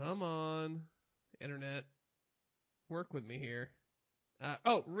 Come on, internet, work with me here.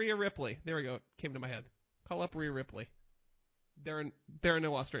 Rhea Ripley. There we go. It came to my head. Call up Rhea Ripley. There are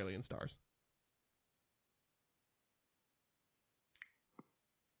no Australian stars.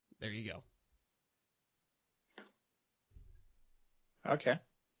 There you go. Okay.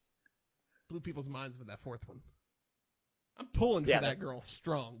 Blew people's minds with that fourth one. I'm pulling for that girl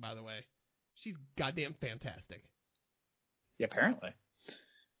strong, by the way. She's goddamn fantastic. Yeah, apparently.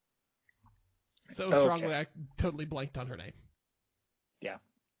 So strongly, I totally blanked on her name. Yeah.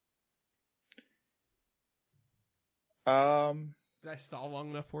 Did I stall long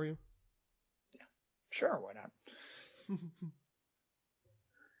enough for you? Yeah. Sure, why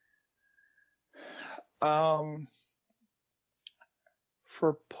not?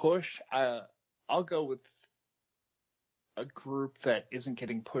 For push, I'll go with a group that isn't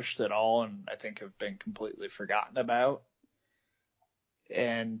getting pushed at all and I think have been completely forgotten about.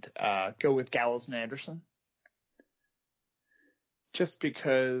 And go with Gallows and Anderson. Just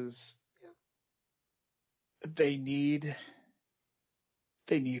because they need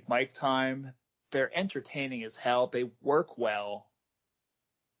mic time. They're entertaining as hell. They work well.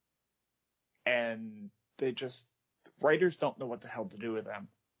 And writers don't know what the hell to do with them.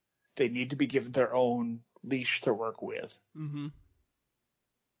 They need to be given their own leash to work with. Mm-hmm.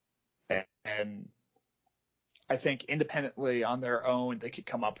 And I think independently on their own, they could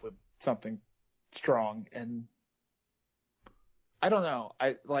come up with something strong. And I don't know.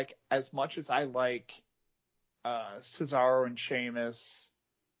 I like, as much as I like Cesaro and Sheamus,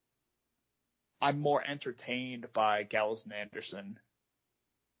 I'm more entertained by Gallows and Anderson.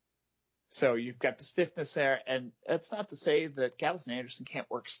 So you've got the stiffness there, and that's not to say that Gallows and Anderson can't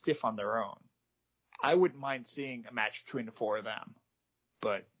work stiff on their own. I wouldn't mind seeing a match between the four of them,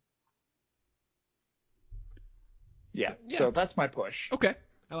 but yeah. So that's my push. Okay,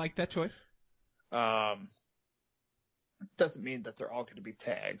 I like that choice. Doesn't mean that they're all going to be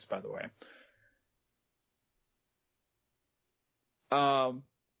tags, by the way.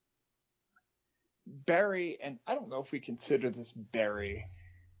 Barry, and I don't know if we consider this Barry.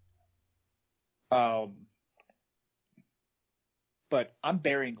 But I'm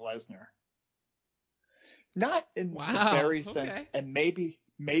burying Lesnar. Not in the Barry sense, and maybe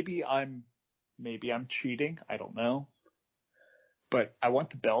I'm cheating. I don't know. But I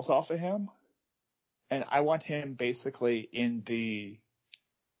want the belt off of him, and I want him basically in the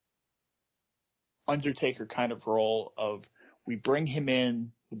Undertaker kind of role of we bring him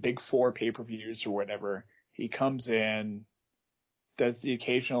in the big 4 pay-per-views or whatever. He comes in, does the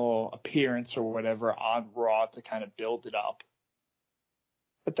occasional appearance or whatever on Raw to kind of build it up.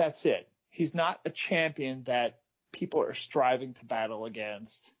 But that's it. He's not a champion that people are striving to battle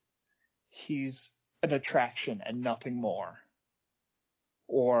against. He's an attraction and nothing more.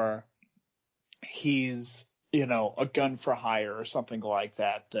 Or he's, a gun for hire or something like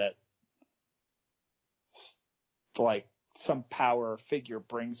that like some power figure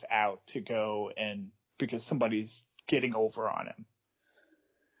brings out to go and because somebody's getting over on him.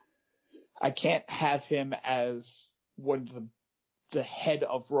 I can't have him as one of the head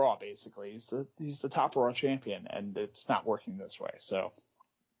of Raw, basically. He's the top Raw champion, and it's not working this way. So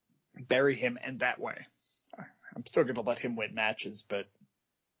bury him in that way. I'm still going to let him win matches, but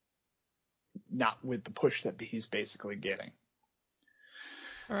not with the push that he's basically getting.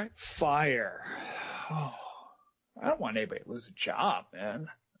 All right. Fire. Oh, I don't want anybody to lose a job, man.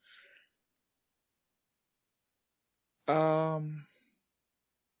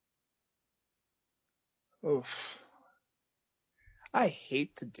 Oof. I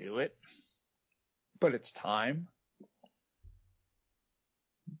hate to do it, but it's time.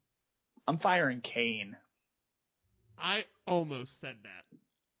 I'm firing Kane. I almost said that.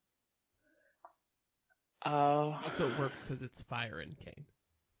 Also, it works because it's firing Kane.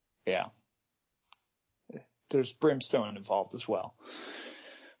 Yeah. There's brimstone involved as well.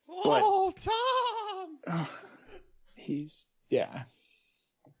 Oh, Tom! Yeah.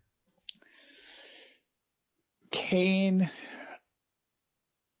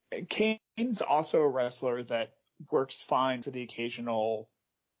 Kane's also a wrestler that works fine for the occasional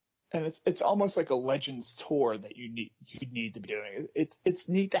And it's almost like a Legends tour that you need to be doing. It's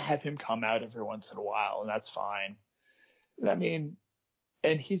neat to have him come out every once in a while, and that's fine. I mean,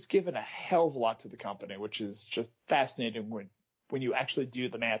 and he's given a hell of a lot to the company, which is just fascinating when you actually do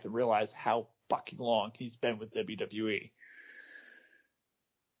the math and realize how fucking long he's been with WWE.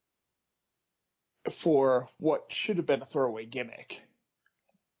 For what should have been a throwaway gimmick.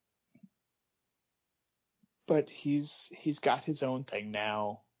 But he's got his own thing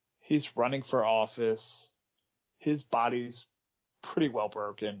now. He's running for office. His body's pretty well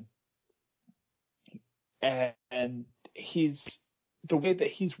broken. And he's the way that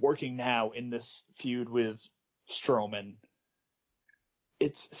he's working now in this feud with Strowman,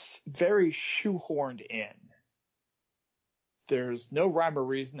 it's very shoehorned in. There's no rhyme or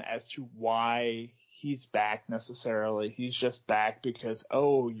reason as to why he's back necessarily. He's just back because,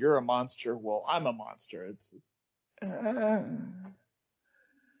 oh, you're a monster. Well, I'm a monster.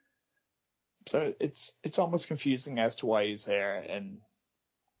 So it's almost confusing as to why he's there, and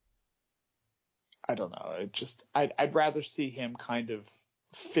I don't know. I'd rather see him kind of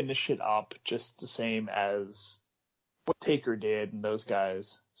finish it up just the same as what Taker did and those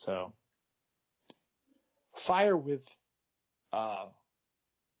guys. So fire with a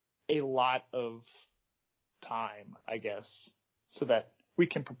lot of time, I guess, so that we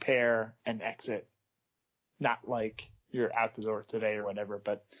can prepare and exit. Not like you're out the door today or whatever,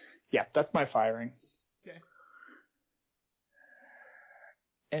 but yeah, that's my firing. Okay.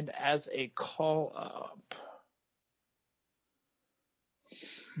 And as a call up,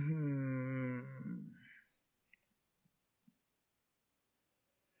 I'm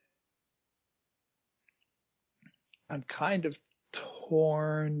kind of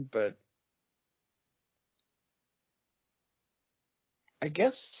torn, but I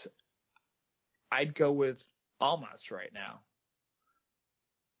guess I'd go with Almas right now.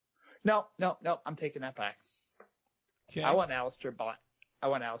 No, I'm taking that back. Okay. I want Aleister Black.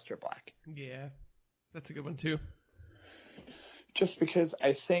 Yeah, that's a good one too. Just because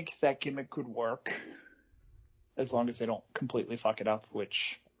I think that gimmick could work as long as they don't completely fuck it up,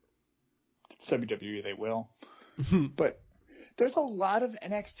 which it's WWE, they will. But there's a lot of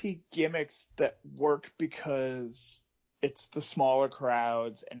NXT gimmicks that work because it's the smaller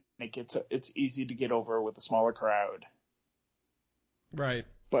crowds and it's easy to get over with the smaller crowd. Right.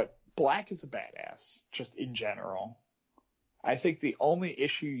 But Black is a badass, just in general. I think the only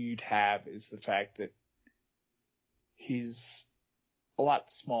issue you'd have is the fact that he's a lot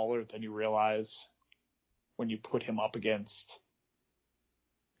smaller than you realize when you put him up against,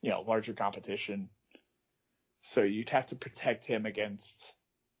 larger competition. So you'd have to protect him against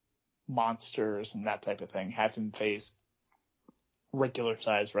monsters and that type of thing. Have him face regular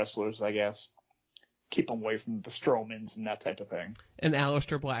sized wrestlers, I guess. Keep him away from the Strowmans and that type of thing. An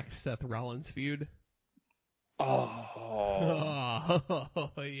Aleister Black Seth Rollins feud. Oh,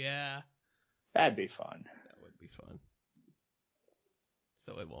 yeah. That'd be fun. That would be fun.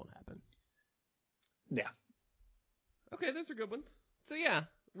 So it won't happen. Yeah. Okay, those are good ones. So yeah,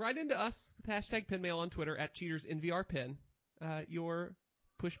 write into us with hashtag pinmail on Twitter at CheatersNVRPin. Your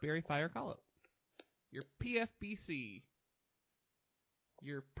Pushberry Fire call up. Your PFBC.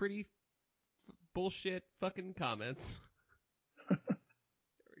 Your pretty bullshit fucking comments. There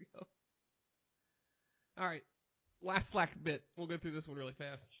we go. All right. Last Slack bit. We'll go through this one really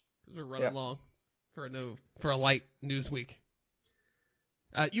fast because we're running long for a light news week.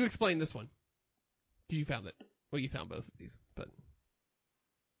 You explain this one. You found it. Well, you found both of these, but.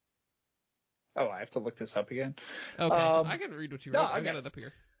 Oh, I have to look this up again. Okay, I can read what you wrote. I got it up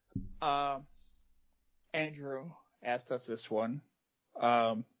here. Andrew asked us this one.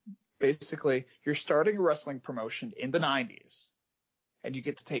 Basically, you're starting a wrestling promotion in the 90s, and you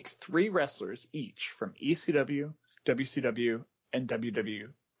get to take 3 wrestlers each from ECW, WCW, and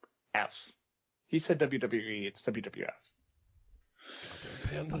WWF. He said WWE, it's WWF.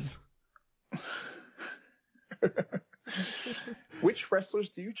 Pandas. Which wrestlers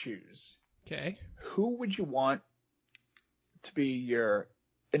do you choose? Okay. Who would you want to be your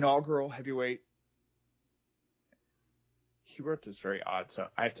inaugural heavyweight? He wrote this very odd, so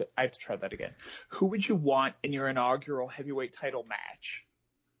I have to try that again. Who would you want in your inaugural heavyweight title match?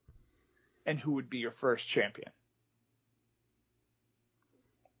 And who would be your first champion?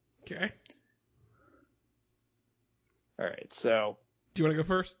 Okay. All right, so. Do you want to go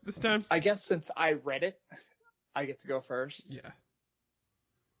first this time? I guess since I read it, I get to go first. Yeah.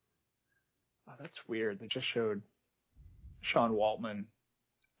 Oh, that's weird. They just showed Sean Waltman,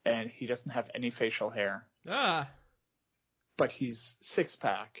 and he doesn't have any facial hair. Ah. But he's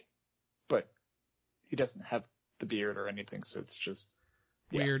 6-pack, but he doesn't have the beard or anything, so it's just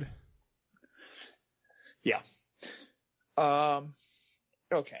weird. Yeah.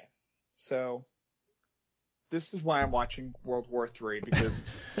 Okay. So this is why I'm watching World War III, because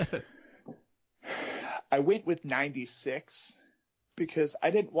I went with 96 because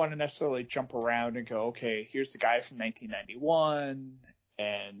I didn't want to necessarily jump around and go, okay, here's the guy from 1991,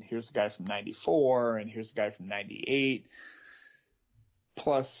 and here's the guy from 94, and here's the guy from 98.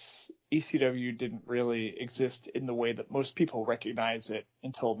 Plus, ECW didn't really exist in the way that most people recognize it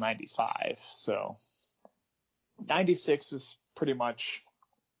until 95. So 96 was pretty much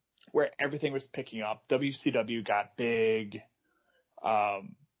where everything was picking up. WCW got big.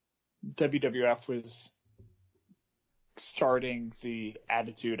 WWF was starting the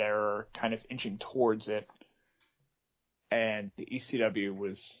Attitude Era, kind of inching towards it. And the ECW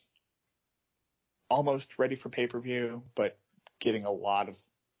was almost ready for pay-per-view, but getting a lot of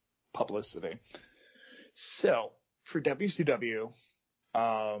publicity. So for WCW,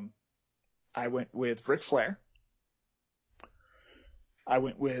 I went with Ric Flair. I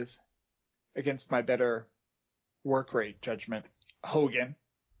went with, against my better work rate judgment, Hogan.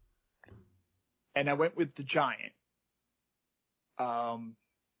 And I went with the Giant.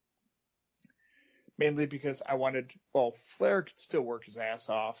 Mainly because I wanted, well, Flair could still work his ass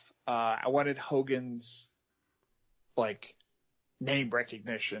off. I wanted Hogan's, name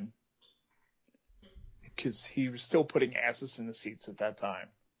recognition. Because he was still putting asses in the seats at that time.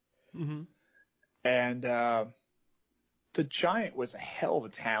 Mm-hmm. And the Giant was a hell of a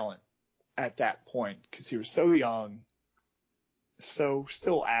talent at that point because he was so young, so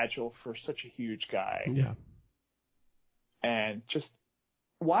still agile for such a huge guy. Yeah. And just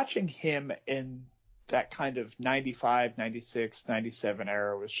watching him in that kind of 95, 96, 97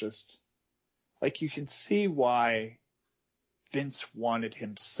 era was just you can see why Vince wanted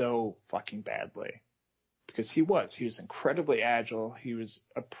him so fucking badly. Because he was incredibly agile. He was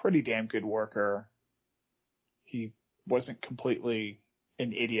a pretty damn good worker. He wasn't completely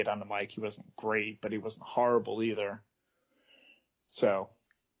an idiot on the mic. He wasn't great, but he wasn't horrible either. So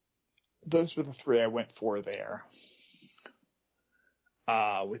those were the three I went for there.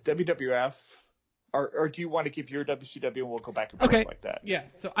 With WWF, or do you want to give your WCW and we'll go back and forth like that? Yeah,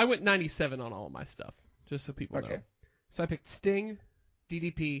 so I went 97 on all of my stuff, just so people know. So I picked Sting,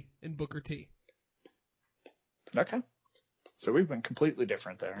 DDP, and Booker T. Okay. So we went completely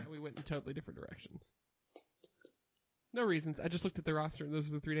different there. Yeah, we went in totally different directions. No reasons. I just looked at the roster, and those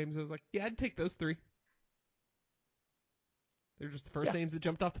are the three names. I was like, yeah, I'd take those three. They're just the first names that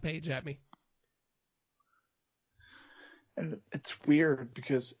jumped off the page at me. And it's weird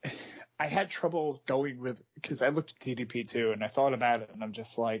because I had trouble going with, because I looked at DDP too, and I thought about it, and I'm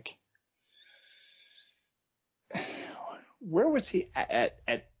just like, where was he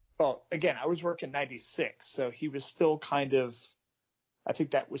at well, again, I was working 96, so he was still kind of, I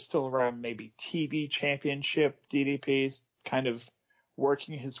think that was still around maybe TV championship DDP's kind of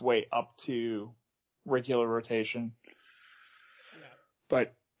working his way up to regular rotation. Yeah.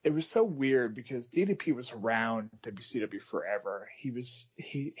 But it was so weird because DDP was around WCW forever.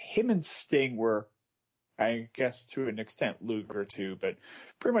 Him and Sting were, I guess to an extent, Luger too, but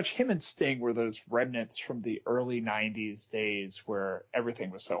pretty much him and Sting were those remnants from the early 90s days where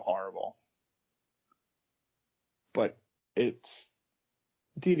everything was so horrible. But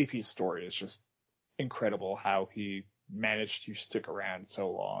DDP's story is just incredible how he managed to stick around so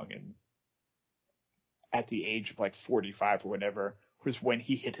long, and at the age of 45 or whatever was when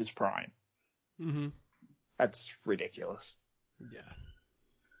he hit his prime. Mm-hmm. That's ridiculous. Yeah.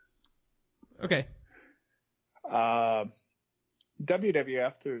 Okay.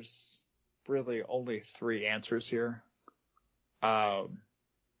 WWF, there's really only three answers here. Bret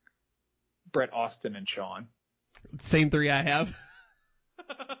Austin and Shawn. Same three I have.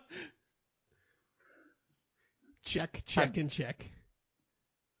 Check, and check.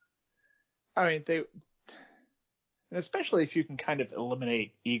 I mean, and especially if you can kind of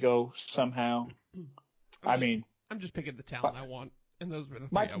eliminate ego somehow. I'm just picking the talent I want, and those were the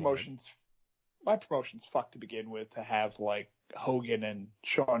three my promotions fucked to begin with to have Hogan and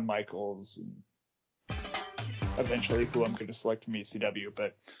Shawn Michaels and eventually who I'm going to select from ECW,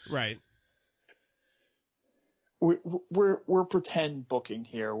 but right. We're pretend booking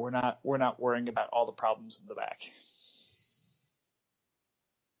here. We're not worrying about all the problems in the back.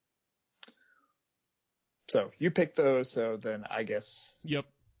 So you pick those. So then I guess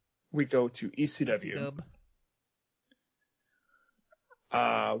we go to ECW.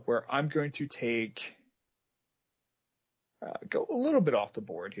 Where I'm going to take go a little bit off the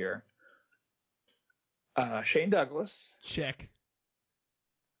board here. Shane Douglas. Check.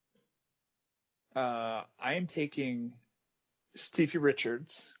 I am taking Stevie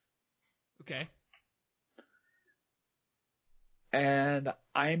Richards. Okay. And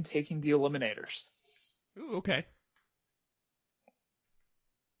I'm taking the Eliminators. Ooh, okay.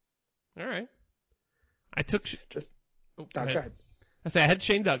 All right. I took... Go ahead. I say I had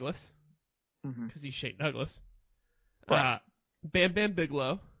Shane Douglas. Mm-hmm. Because he's Shane Douglas. Right. Bam Bam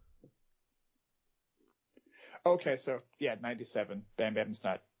Bigelow. Okay, so, 97. Bam Bam's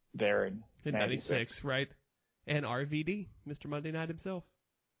not there in 96. Right. And RVD, Mr. Monday Night himself.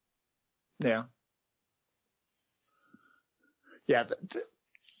 Yeah. Yeah,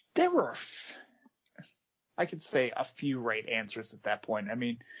 there were, I could say, a few right answers at that point. I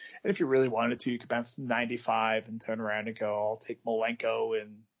mean, and if you really wanted to, you could bounce to 95 and turn around and go, I'll take Malenko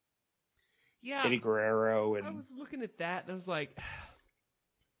and Eddie Guerrero. And I was looking at that and I was like,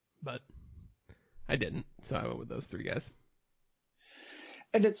 but I didn't. So I went with those three guys.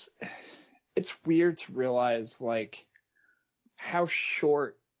 And it's weird to realize, like, how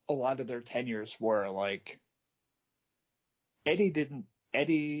short a lot of their tenures were. Like,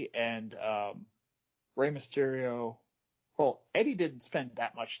 Eddie and Rey Mysterio. Well, Eddie didn't spend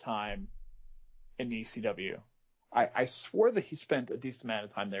that much time in ECW. I swore that he spent a decent amount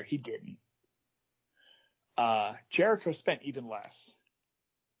of time there. He didn't. Jericho spent even less.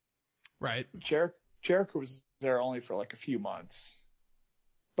 Right. Jericho was there only for like a few months.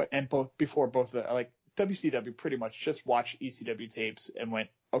 Before both WCW pretty much just watched ECW tapes and went,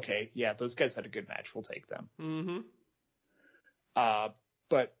 okay, yeah, those guys had a good match. We'll take them. Mm-hmm.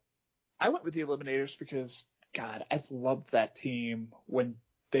 But I went with the Eliminators because, God, I loved that team when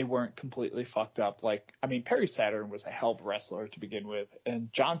they weren't completely fucked up. Like, I mean, Perry Saturn was a hell of a wrestler to begin with,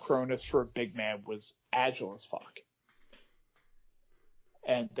 and John Cronus, for a big man, was agile as fuck.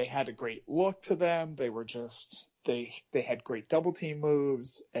 And they had a great look to them. They were just, they had great double team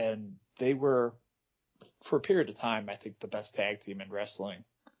moves, and they were, for a period of time, I think the best tag team in wrestling.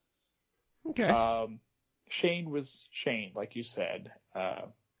 Okay. Shane was Shane, like you said. I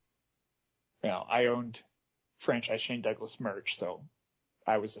owned franchise Shane Douglas merch, so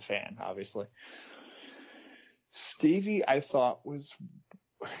I was a fan, obviously. Stevie, I thought, was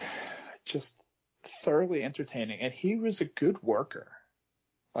just thoroughly entertaining, and he was a good worker.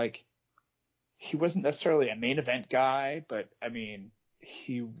 Like, he wasn't necessarily a main event guy, but I mean,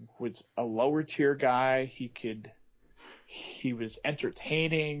 he was a lower tier guy. He was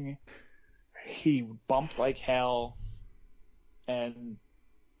entertaining. He bumped like hell. And,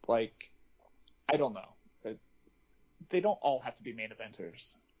 like, I don't know. They don't all have to be main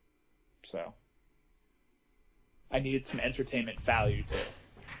eventers. So, I needed some entertainment value too.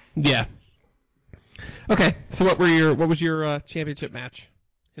 Yeah. Okay, so what was your championship match,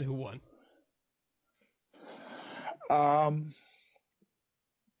 and who won?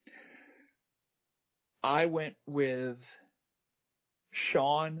 I went with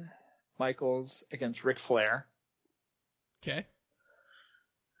Shawn Michaels against Ric Flair. Okay.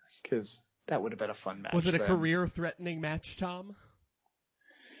 Because that would have been a fun match. Was it a career-threatening match, Tom?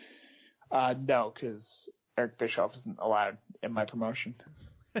 No, because Eric Bischoff isn't allowed in my promotion.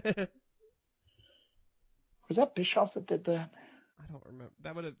 Was that Bischoff that did that? I don't remember.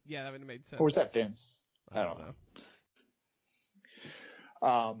 That would have made sense. Or was that Vince? I don't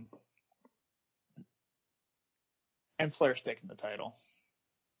know. And Flair's taking the title.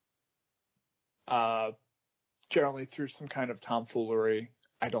 Generally through some kind of tomfoolery.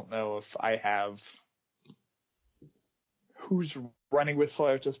 I don't know if I have who's running with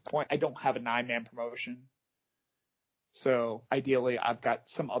Flair at this point. I don't have a 9-man promotion. So ideally I've got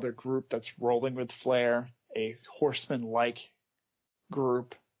some other group that's rolling with Flair, a horseman-like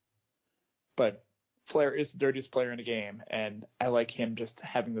group. But Flair is the dirtiest player in the game, and I like him just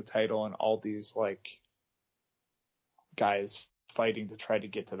having the title and all these like guys fighting to try to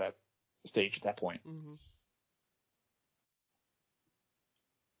get to that stage at that point. Mm-hmm.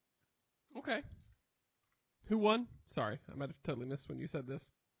 Okay. Who won? Sorry, I might have totally missed when you said this.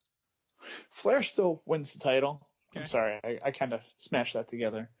 Flair still wins the title. Okay. I'm sorry, I kind of smashed that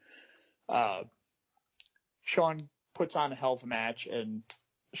together. Shawn puts on a hell of a match, and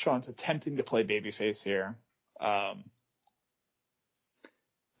Shawn's attempting to play babyface here.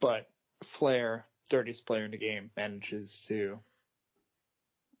 But Flair, dirtiest player in the game, manages to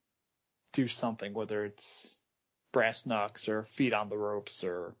do something, whether it's brass knucks or feet on the ropes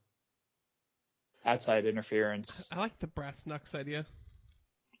or outside interference. I like the brass knucks idea.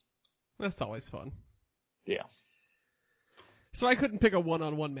 That's always fun. Yeah. So I couldn't pick a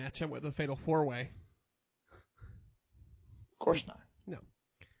one-on-one match. I went with a fatal four-way. Of course not. No.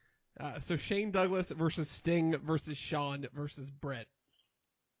 So Shane Douglas versus Sting versus Shawn versus Brett.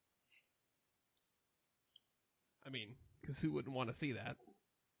 I mean, because who wouldn't want to see that?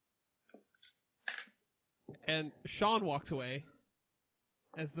 And Shawn walks away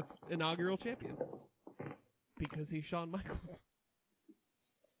as the inaugural champion because he's Shawn Michaels.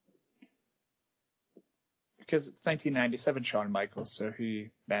 Because it's 1997 Shawn Michaels, so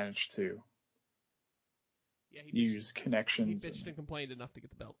he managed to use connections. He bitched and complained enough to get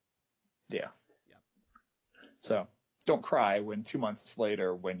the belt. Yeah. Yeah. So don't cry when 2 months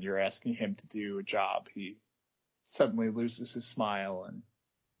later, when you're asking him to do a job, he suddenly loses his smile. And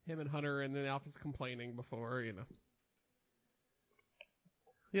him and Hunter in the office complaining before,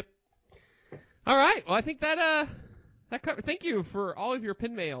 Yep. All right. Well, I think that thank you for all of your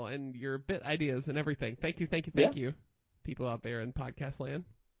pin mail and your bit ideas and everything. Thank you, people out there in podcast land.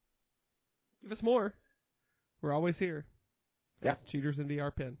 Give us more. We're always here. Yeah. Cheaters in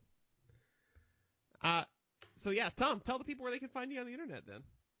VR Pin. So yeah, Tom, tell the people where they can find you on the internet then.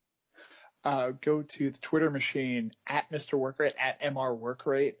 Go to the Twitter machine at Mr. Workrate, at MR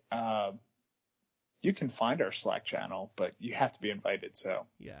Workrate. You can find our Slack channel, but you have to be invited, so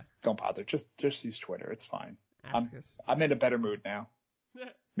don't bother. Just use Twitter. It's fine. I'm in a better mood now.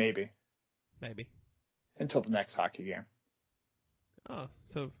 Maybe. Until the next hockey game. Oh,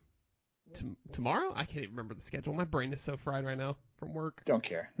 so tomorrow? I can't even remember the schedule. My brain is so fried right now from work. Don't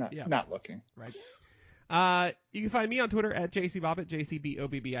care. Not looking. Right. You can find me on Twitter at JCBobbitt,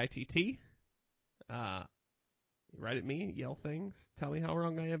 JCBOBBITT. Write at me, yell things, tell me how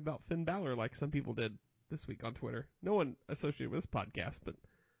wrong I am about Finn Balor, like some people did this week on Twitter. No one associated with this podcast, but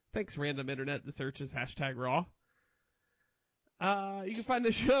thanks, random internet that searches #Raw. You can find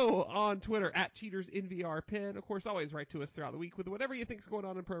the show on Twitter at CheatersInVRPin. Of course, always write to us throughout the week with whatever you think is going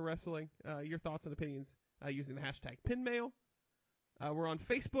on in pro wrestling, your thoughts and opinions using the #PinMail. We're on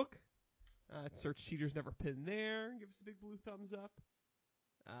Facebook. Search Cheaters Never Pin there. Give us a big blue thumbs up.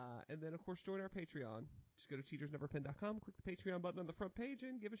 And then, of course, join our Patreon. Just go to cheatersneverpin.com, click the Patreon button on the front page,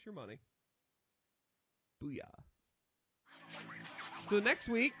 and give us your money. Booyah. So next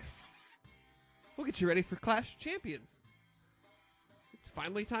week, we'll get you ready for Clash of Champions. It's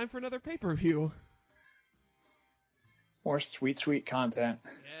finally time for another pay-per-view. More sweet, sweet content.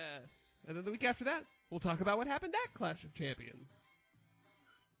 Yes. And then the week after that, we'll talk about what happened at Clash of Champions.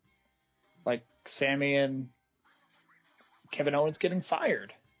 Like Sammy and Kevin Owens getting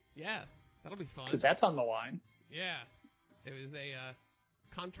fired. Yeah, that'll be fun. Because that's on the line. Yeah. It was a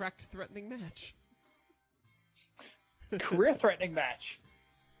contract-threatening match. Career-threatening match.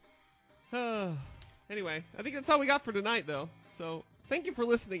 Anyway, I think that's all we got for tonight, though. So, thank you for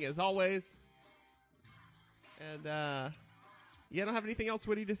listening, as always. And, I don't have anything else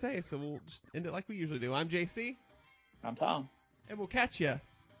witty to say, so we'll just end it like we usually do. I'm JC. I'm Tom. And we'll catch you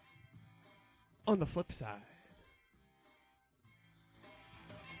on the flip side.